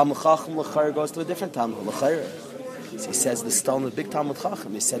 A Talmud Chacham L'chayr goes to a different Talmud L'chayr. So he says the stone, the big Talmud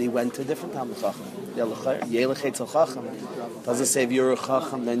Chacham. He said he went to a different Talmud Chacham. Yelech Eitzel Chacham. Doesn't say if you're a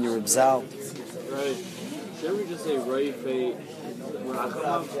Chacham, then you're Ibzal. Right. Should we just say Raife?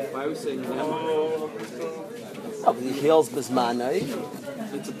 Why are we saying Nema? Oh, he heals Bismanai.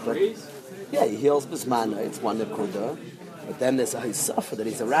 It's a praise? Yeah, he heals Bismanai. It's one Nekuda. But then there's a Hisafa that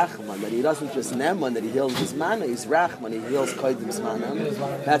he's a Rachman, that he doesn't just Neman, that he heals Bismanai. He's Rachman, he heals Koidim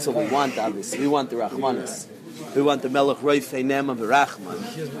Bismanai. That's what we want, obviously. We want the Rachmanis. We want the Melech Roifei Neman V'Rachman.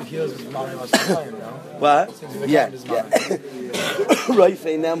 He heals Bismanai Matzkoyim, no? What? Yeah.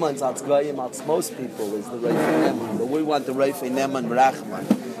 Roifei Neman Zatzgoyim, most people is the Roifei Neman. But we want the Roifei Neman V'Rachman.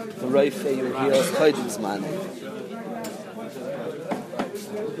 The Roifei who heals Koidim Bismanai.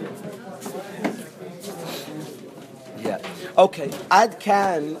 Yeah. Okay. Ad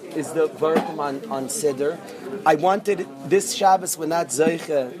Kan is the verb on Siddur. I wanted this Shabbos. We're not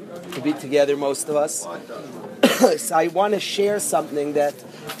Zeicha to be together, most of us. So I want to share something that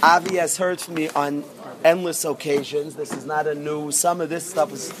Avi has heard from me on endless occasions. This is not a new. Some of this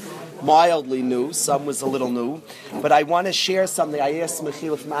stuff is mildly new. Some was a little new. But I want to share something. I asked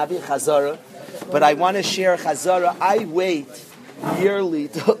Mechila from Avi Chazara. But I want to share Chazara. I wait yearly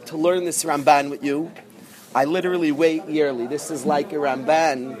to learn this Ramban with you. I literally wait yearly. This is like a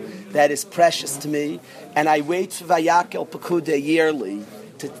Ramban that is precious to me. And I wait for Vayakhel Pekuda yearly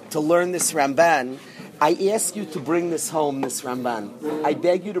to learn this Ramban. I ask you to bring this home, this Ramban. I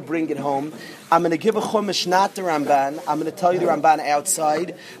beg you to bring it home. I'm going to give a chumash, not the Ramban. I'm going to tell you the Ramban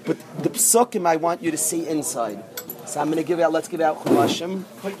outside. But the psukim I want you to see inside. So I'm going to give out, let's give out chumashim.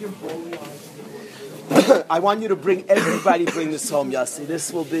 I want you to bring, everybody bring this home, Yassi.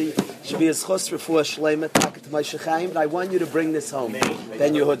 This should be a schos refuah shleima, takat Moshe Chaim, but I want you to bring this home.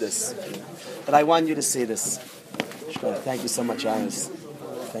 Ben Yehudis. But I want you to see this. Thank you so much, Agnes.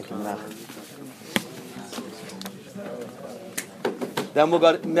 Thank you, Menachem. Then we'll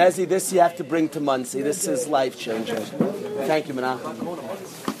go to Mezi. This you have to bring to Muncie. This is life changing. Thank you, Menachem.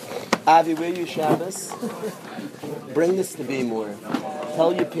 Avi, where are you Shabbos? Bring this to be more.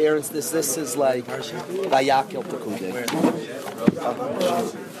 Tell your parents this. This is like Vayakhel Tekudeh.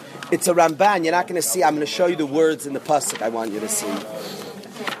 It's a Ramban. You're not going to see. I'm going to show you the words in the pasuk. I want you to see.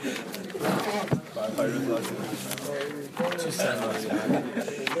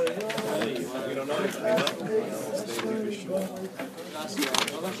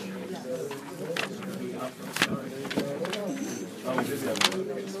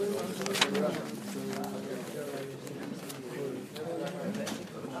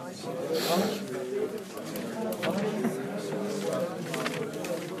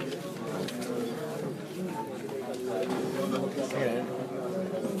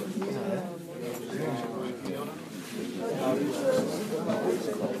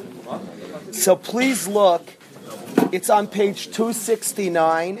 So please look. It's on page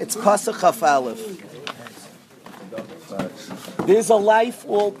 269. It's Pasuk Chaf Aleph. There's a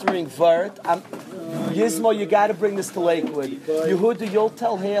life-altering vert. Yizmo, you got to bring this to Lakewood. Yehuda, you'll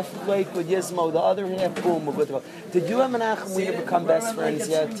tell half Lakewood, Yizmo, the other half boom. Did you and Menachem Weiner become best friends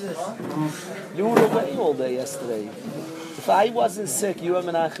yet? You were away all day yesterday. If I wasn't sick, you and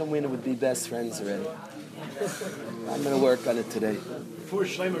Menachem Weiner would be best friends already. I'm going to work on it today. You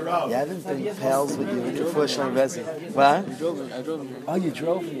haven't been pals with you before Shlomo Reza. What? I drove him. Oh, you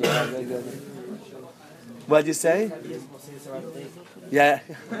drove me. Yeah, very good. What'd you say? Yeah.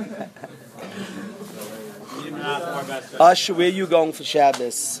 Usher, where are you going for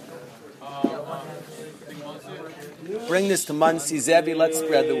Shabbos? Bring this to Muncie, Zevi. Let's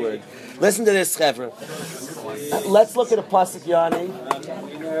spread the word. Listen to this, Chevra. Let's look at a pasuk, Yanni.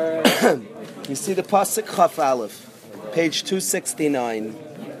 You see the pasuk Chaf Aleph. Page 269.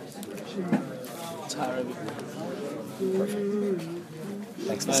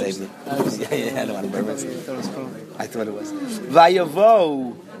 Thanks for saving it. Yeah, I don't want to remember it. I thought it was.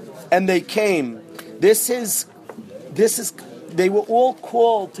 Vayavo, and they came. This is. They were all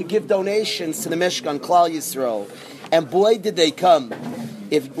called to give donations to the Mishkan Klal Yisrael, and boy, did they come!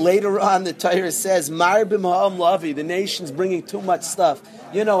 If later on the Torah says, "Mar b'ma'am lavi," the nation's bringing too much stuff.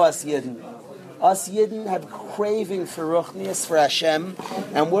 You know us Yidden. Us Yidden have craving for Ruchnias, for Hashem,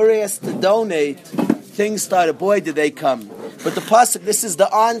 and we're asked to donate. Things started, boy, did they come. But the pasuk, this is the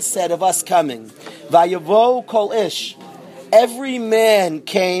onset of us coming. Vayavo Kalish. Every man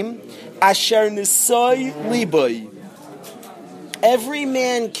came, asher nisoi liboy. Every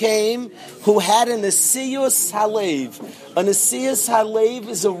man came who had an asiyus halev. An asiyus halev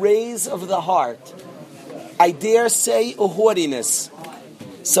is a raise of the heart. I dare say a haughtiness.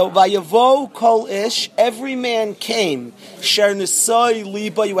 So Vayavo Kol Ish, every man came. Sher Nisoi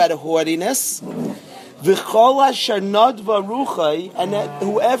Liba, you had a haughtiness. V'chol Asher Nodva Ruchai, and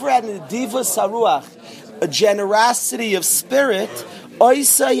whoever had a diva saruach, a generosity of spirit,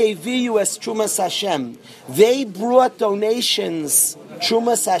 Oisa Yeviyu es Trumas Hashem. They brought donations.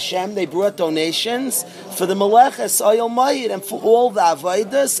 Trumas Hashem, they brought donations for the Meleches Oyel Mayid and for all the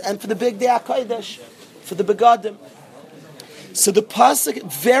Avodas and for the Big Day HaKodesh, for the Begadim. So the pasuk,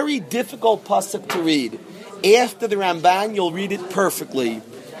 very difficult pasuk to read. After the Ramban, you'll read it perfectly.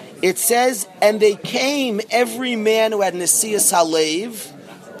 It says, and they came, every man who had Nesiyas Halev,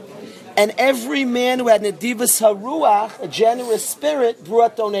 and every man who had Nedivas Haruach, a generous spirit,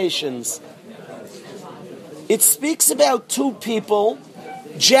 brought donations. It speaks about two people.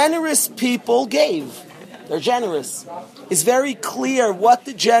 Generous people gave. They're generous. It's very clear what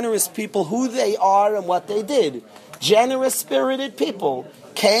the generous people, who they are and what they did. Generous spirited people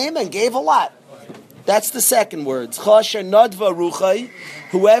came and gave a lot. That's the second words. Chosher Nodva Ruchai,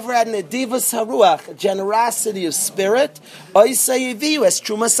 whoever had an Edivas Haruach, a generosity of spirit, Oisa Yeviyu es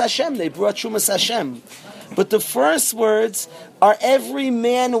Trumas Hashem, they brought Trumas Hashem. But the first words are every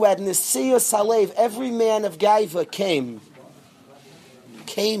man who had Nesiyos Halev, every man of Gaiva came.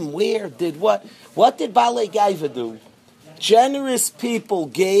 Came where? Did what? What did Balei Gaiva do? Generous people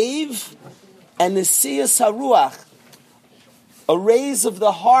gave, and Nesiyos Haruach, a raise of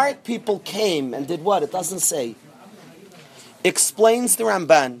the heart, people came and did what? It doesn't say. Explains the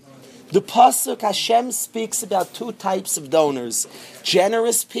Ramban. The pasuk Hashem speaks about two types of donors: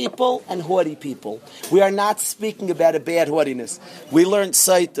 generous people and haughty people. We are not speaking about a bad haughtiness. We learned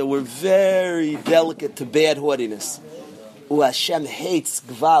Saita. We're very delicate to bad haughtiness. Hashem hates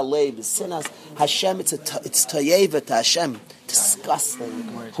gva lev sinas. Hashem, it's toyeva to Hashem. Disgusting.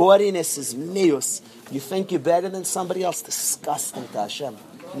 Haughtiness is mius. You think you're better than somebody else? Disgusting to Hashem.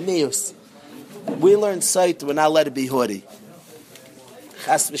 Mius. We learned Saita, we're not allowed to be hoodie.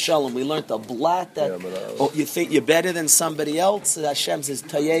 Chas v'shalom, we learned a blot that you think you're better than somebody else. Hashem says,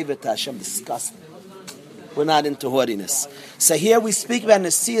 Tayevet, Hashem, disgusting. We're not into haughtiness. So here we speak about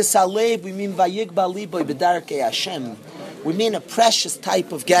Nesiyas Halev, we mean Vayigba Liboy B'darkei Hashem. We mean a precious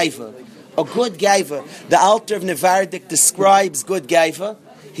type of gaiva, a good gaiva. The Alter of Nevardik describes good gaiva.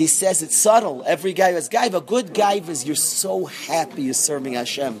 He says it's subtle. Every guy has gaiva. Good gaiva is you're so happy you're serving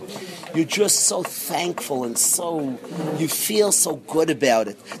Hashem. You're just so thankful and you feel so good about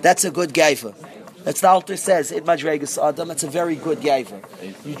it. That's a good gaiva. That's the Alter says, It Madregas Adam, that's a very good gaiva.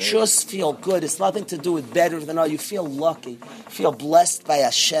 You just feel good. It's nothing to do with better than all. You feel lucky. You feel blessed by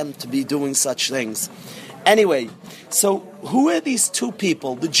Hashem to be doing such things. Anyway, so who are these two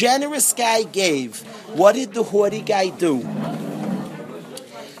people? The generous guy gave. What did the haughty guy do?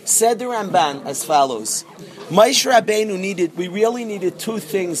 Said the Ramban as follows. Moshe Rabbeinu we really needed two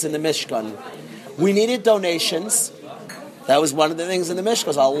things in the Mishkan. We needed donations. That was one of the things in the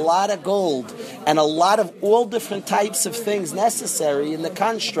Mishkan. A lot of gold and a lot of all different types of things necessary in the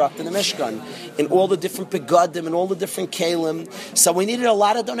construct in the Mishkan, in all the different begadim and all the different kalim. So we needed a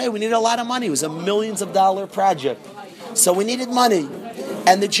lot of donation. We needed a lot of money. It was a millions of dollar project. So we needed money.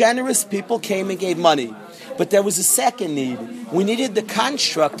 And the generous people came and gave money. But there was a second need. We needed the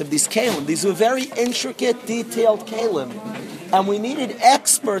construct of these kalim. These were very intricate, detailed kalim. And we needed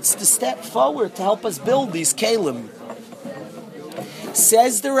experts to step forward to help us build these kalim.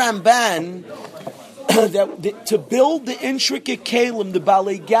 Says the Ramban that to build the intricate kalim, the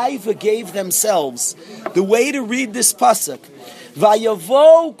Balei Gaiva gave themselves. The way to read this pasuk,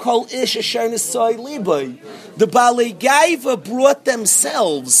 Vayavo kol ish asher nesoi libay. The Balei Gaiva brought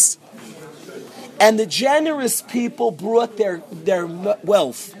themselves, and the generous people brought their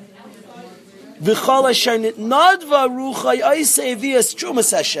wealth. V'chol asher nitnadva ruchay oisei v'yas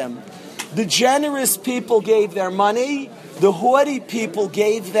trumas Hashem. The generous people gave their money. The haughty people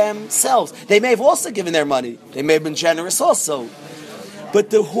gave themselves. They may have also given their money. They may have been generous also.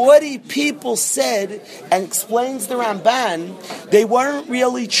 But the haughty people said, and explains the Ramban, they weren't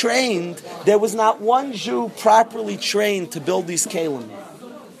really trained. There was not one Jew properly trained to build these kalim.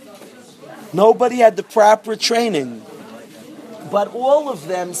 Nobody had the proper training. But all of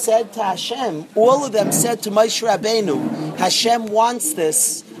them said to Hashem, all of them said to Moshe Rabbeinu, Hashem wants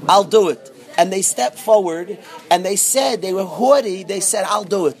this, I'll do it. And they stepped forward, and they said, they were haughty, they said, I'll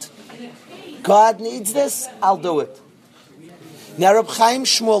do it. God needs this, I'll do it. Now, Reb Chaim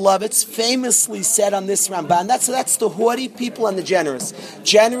Shmulevitz famously said on this Ramban, that's the haughty people and the generous.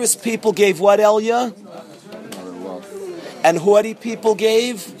 Generous people gave what, Elia? And haughty people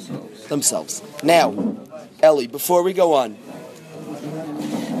gave themselves. Now, Eli, before we go on,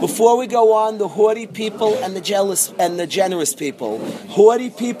 the haughty people and the jealous and the generous people.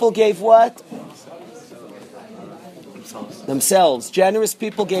 Haughty people gave what? Themselves. Generous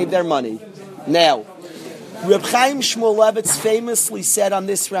people gave their money. Now, Reb Chaim Shmulevitz famously said on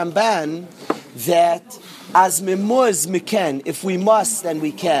this Ramban that as mimuz miken, if we must, then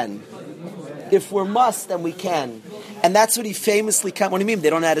we can. If we must, then we can. And that's what he famously. What do you mean?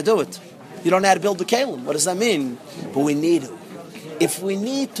 They don't know how to do it. You don't know how to build the kalim. What does that mean? But we need it. If we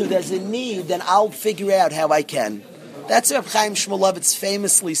need to, there's a need, then I'll figure out how I can. That's what Chaim Shmulevitz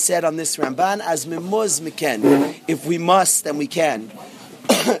famously said on this Ramban, as mimuz miken. If we must, then we can.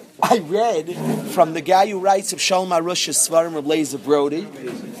 I read from the guy who writes of Shalom Arush's Svarim, Reb Lezer Brody,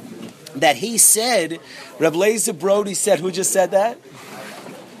 that he said, Reb Lezer Brody said, who just said that?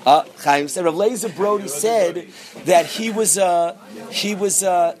 Chaim said, Reb Lezer Brody said that he was a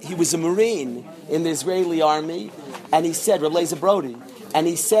Marine in the Israeli army, and he said, Reb Lezer Brody, and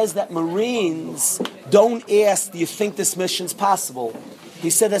he says that Marines don't ask, do you think this mission's possible? He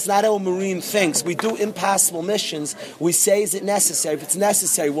said that's not how a Marine thinks. We do impossible missions. We say, is it necessary? If it's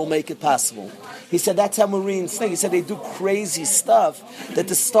necessary, we'll make it possible. He said that's how Marines think. He said they do crazy stuff, that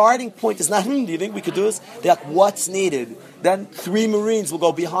the starting point is not, do you think we could do this? They're like, what's needed? Then 3 Marines will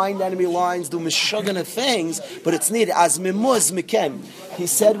go behind enemy lines, do mishugana things, but it's needed. As mimuz miken. He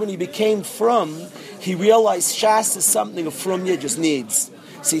said when he became frum, he realized Shas is something a frum yid just needs.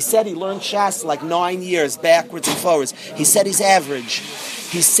 So he said he learned Shas like 9 years, backwards and forwards. He said he's average.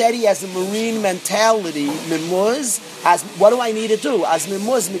 He said he has a Marine mentality, mimuz, as what do I need to do? As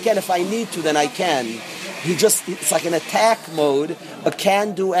mimuz, miken, if I need to, then I can. It's like an attack mode, a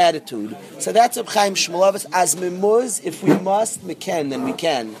can-do attitude. So that's Reb Chaim Shmulevitz, as mimuz, if we must, miken, then we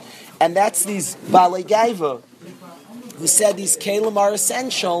can. And that's these Balei Gaiva, who said these kalim are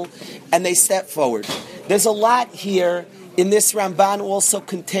essential, and they step forward. There's a lot here. In this Ramban also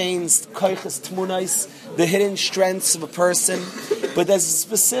contains koiches tmunais, the hidden strengths of a person. But there's a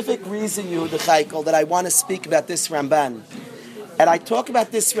specific reason, Yehuda Chaikel, that I want to speak about this Ramban. And I talk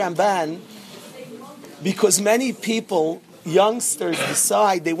about this Ramban because many people, youngsters,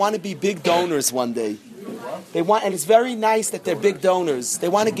 decide they want to be big donors one day. And it's very nice that they're big donors. They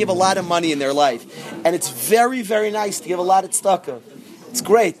want to give a lot of money in their life. And it's very, very nice to give a lot of tzedakah. It's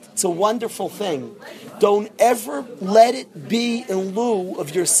great. It's a wonderful thing. Don't ever let it be in lieu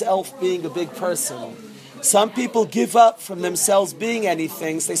of yourself being a big person. Some people give up from themselves being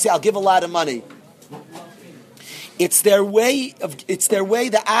anything. So they say, I'll give a lot of money. It's their way,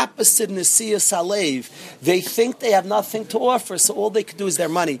 the opposite in the Siyas Halev. They think they have nothing to offer, so all they could do is their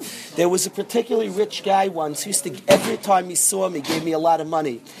money. There was a particularly rich guy once who used to, every time he saw me, gave me a lot of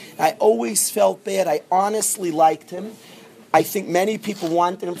money. I always felt bad. I honestly liked him. I think many people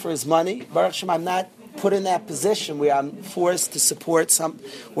wanted him for his money. Baruch Hashem, I'm not put in that position where I'm forced to support some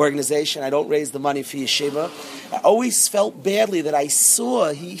organization. I don't raise the money for yeshiva. I always felt badly that I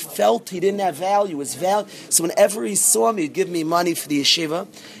saw he felt he didn't have value. His value. So whenever he saw me, he'd give me money for the yeshiva.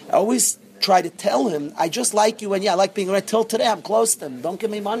 I always try to tell him, I just like you, and I like being around. Till today, I'm close to him. Don't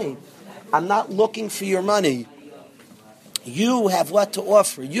give me money. I'm not looking for your money. You have what to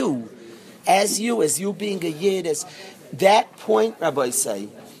offer. You being a yid, as that point, Rabbi say,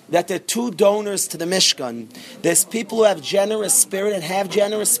 that there are two donors to the Mishkan. There's people who have generous spirit and have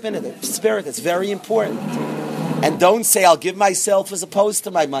generous spirit. That's very important. And don't say, I'll give myself as opposed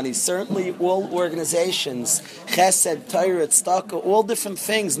to my money. Certainly all organizations, Chesed, Torah, Tzedakah, all different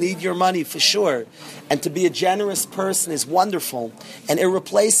things need your money for sure. And to be a generous person is wonderful and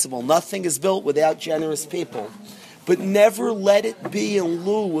irreplaceable. Nothing is built without generous people. But never let it be in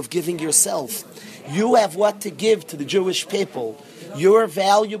lieu of giving yourself. You have what to give to the Jewish people. You're a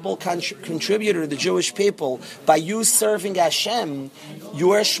valuable contributor to the Jewish people. By you serving Hashem,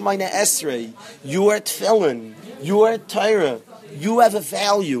 you are Shemona Esrei, you are Tefillin, you are Torah. You have a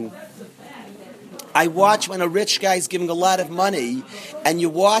value. I watch when a rich guy is giving a lot of money, and you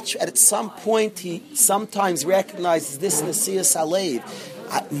watch at some point he sometimes recognizes this in the Siyas Halev.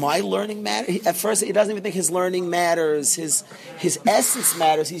 My learning matters. At first, he doesn't even think his learning matters. His essence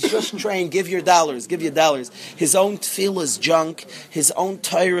matters. He's just trained. Give your dollars. His own tefillah is junk. His own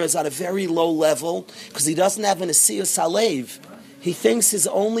Torah is at a very low level because he doesn't have an Asiyas Halev. He thinks his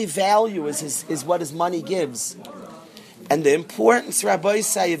only value is what his money gives. And the importance, Rabbi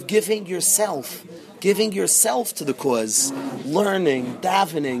say, of giving yourself to the cause, learning,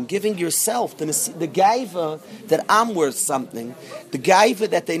 davening, giving yourself, the gaiva that I'm worth something, the gaiva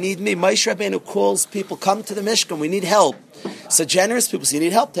that they need me. Moshe Rabbeinu calls people, come to the Mishkan, we need help. So generous people say, you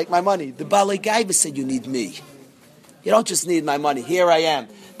need help, take my money. The Balei Gaiva said, you need me. You don't just need my money, here I am.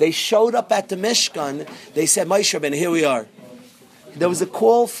 They showed up at the Mishkan, they said, Moshe Rabbeinu, here we are. There was a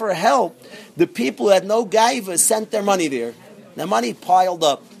call for help. The people who had no gaiva sent their money there. Their money piled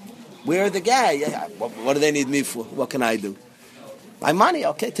up. Where the guy? What do they need me for? What can I do? My money.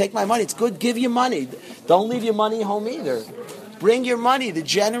 Okay, take my money. It's good. Give your money. Don't leave your money home either. Bring your money. The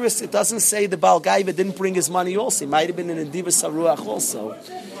generous, it doesn't say the Baal Gaiva didn't bring his money also. He might have been in a Divas HaRuach also.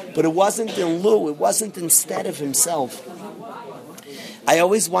 But it wasn't in lieu. It wasn't instead of himself. I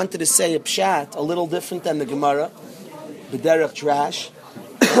always wanted to say a pshat, a little different than the Gemara, B'derech Drash,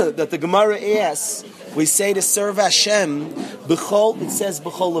 that the Gemara asks, we say to serve Hashem, b'chol, it says,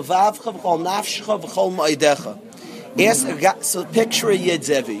 b'chol levavcha, b'chol nafshcha, b'chol ma'idecha. So picture a Yid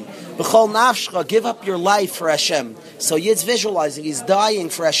Zevi. B'chol nafshcha, give up your life for Hashem. So Yid's visualizing, he's dying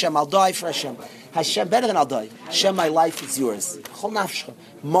for Hashem, I'll die for Hashem. Hashem, better than I'll die. Hashem, my life is yours. B'chol nafshcha,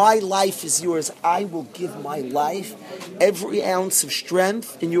 my life is yours. I will give my life, every ounce of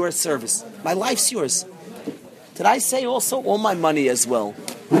strength in your service. My life's yours. Did I say also all my money as well?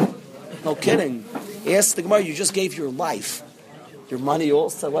 No kidding. Ask the Gemara, you just gave your life. Your money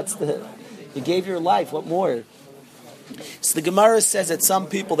also, you gave your life, what more? So the Gemara says that some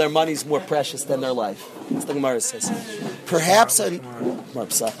people, their money is more precious than their life. That's what the Gemara says. Perhaps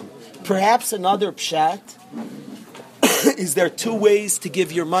another pshat is there are two ways to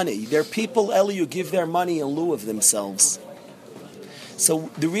give your money. There are people, Eli, who give their money in lieu of themselves.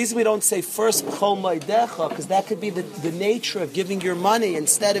 So the reason we don't say first b'chol ma'idecha, because that could be the nature of giving your money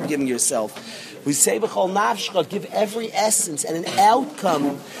instead of giving yourself. We say b'chol nafshcha, give every essence, and an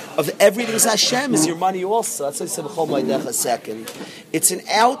outcome of everything is Hashem is your money also. That's why I say b'chol ma'idecha second. It's an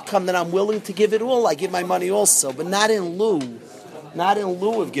outcome that I'm willing to give it all. I give my money also, but not in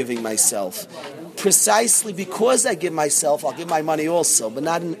lieu of giving myself. Precisely because I give myself, I'll give my money also, but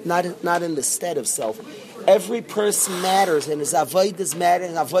not in the stead of self. Every person matters, and his avodas matter,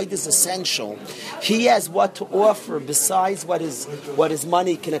 and avodah is essential. He has what to offer besides what his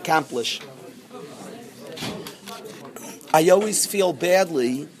money can accomplish. I always feel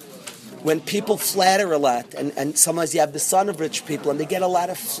badly when people flatter a lot, and sometimes you have the son of rich people, and they get a lot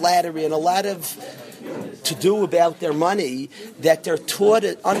of flattery and a lot of to do about their money, that they're taught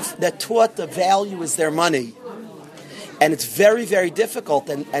the value is their money. And it's very, very difficult.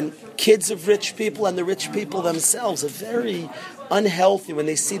 And kids of rich people and the rich people themselves are very unhealthy when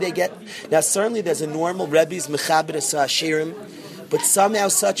they see they get... Now, certainly there's a normal Rebbe's Mechaber Ashirim, but somehow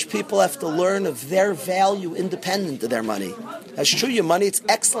such people have to learn of their value independent of their money. That's true, your money, it's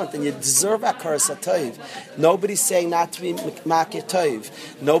excellent, and you deserve Akaras HaToiv. Nobody's saying not to be Makir Toiv.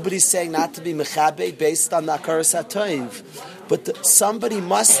 Nobody's saying not to be Mechabe based on the Akaras HaToiv. But somebody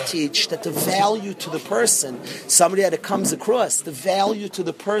must teach that the value to the person, somebody that it comes across, the value to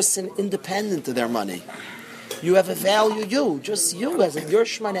the person independent of their money. You have a value, just you, as your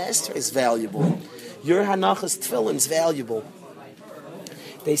Shemana Esther is valuable. Your Hanachas Tefillin is valuable.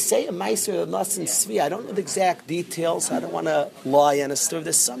 They say a Meiser of Nasan Tzvi. I don't know the exact details. I don't want to lie on a story.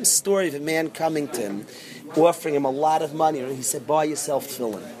 There's some story of a man coming to him, offering him a lot of money. And he said, buy yourself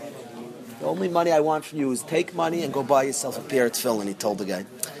tefillin. The only money I want from you is take money and go buy yourself a pair of tefillin, he told the guy.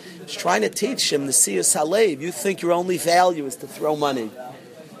 He's trying to teach him the Siyas Halev. You think your only value is to throw money.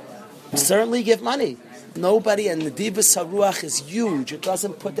 Certainly give money. Nobody, and the Divas HaRuach is huge. It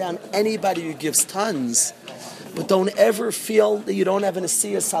doesn't put down anybody who gives tons. But don't ever feel that you don't have an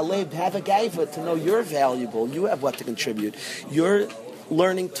Asiyas Halev. Have a gaiva to know you're valuable. You have what to contribute. Your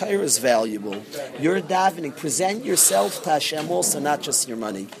learning Torah is valuable. Your davening. Present yourself to Hashem also, not just your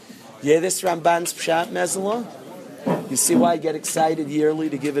money. Yeah, this Ramban's Pshat Mezela. You see why I get excited yearly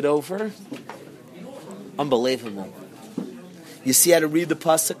to give it over? Unbelievable. You see how to read the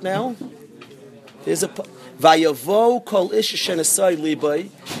pasuk now? There's a Vayavo kol ish shenasai libay.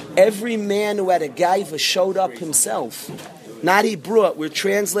 Every man who had a gaiva showed up himself. Not he brought. We're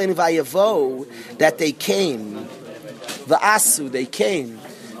translating Vayavo that they came. Va'asu, they came.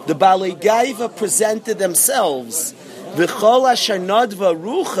 The Balei Gaiva presented themselves. V'chol asher nadva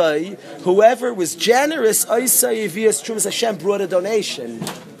ruchai, whoever was generous, Oisa Yevias Trumas Hashem brought a donation.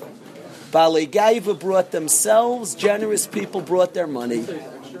 Balei Gaiva brought themselves. Generous people brought their money.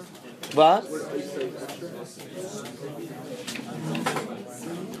 What?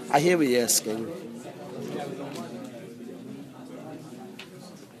 I hear what you're asking.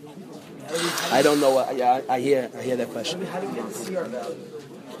 I don't know. I hear that question. How do we get to see our value?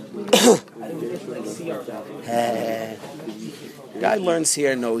 How do we get to see our value? Guy learns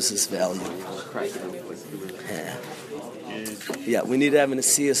here, knows his value. Yeah, we need to have an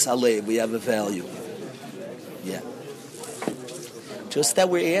Asiyas Halev. We have a value. Yeah. Just that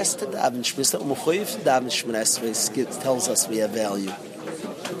we're asked to daven Shmista U'Mechoyev to daven Shemona Esrei tells us we have value.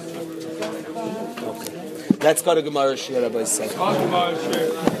 Okay. Let's go to Gemara Shir, Rabbi said.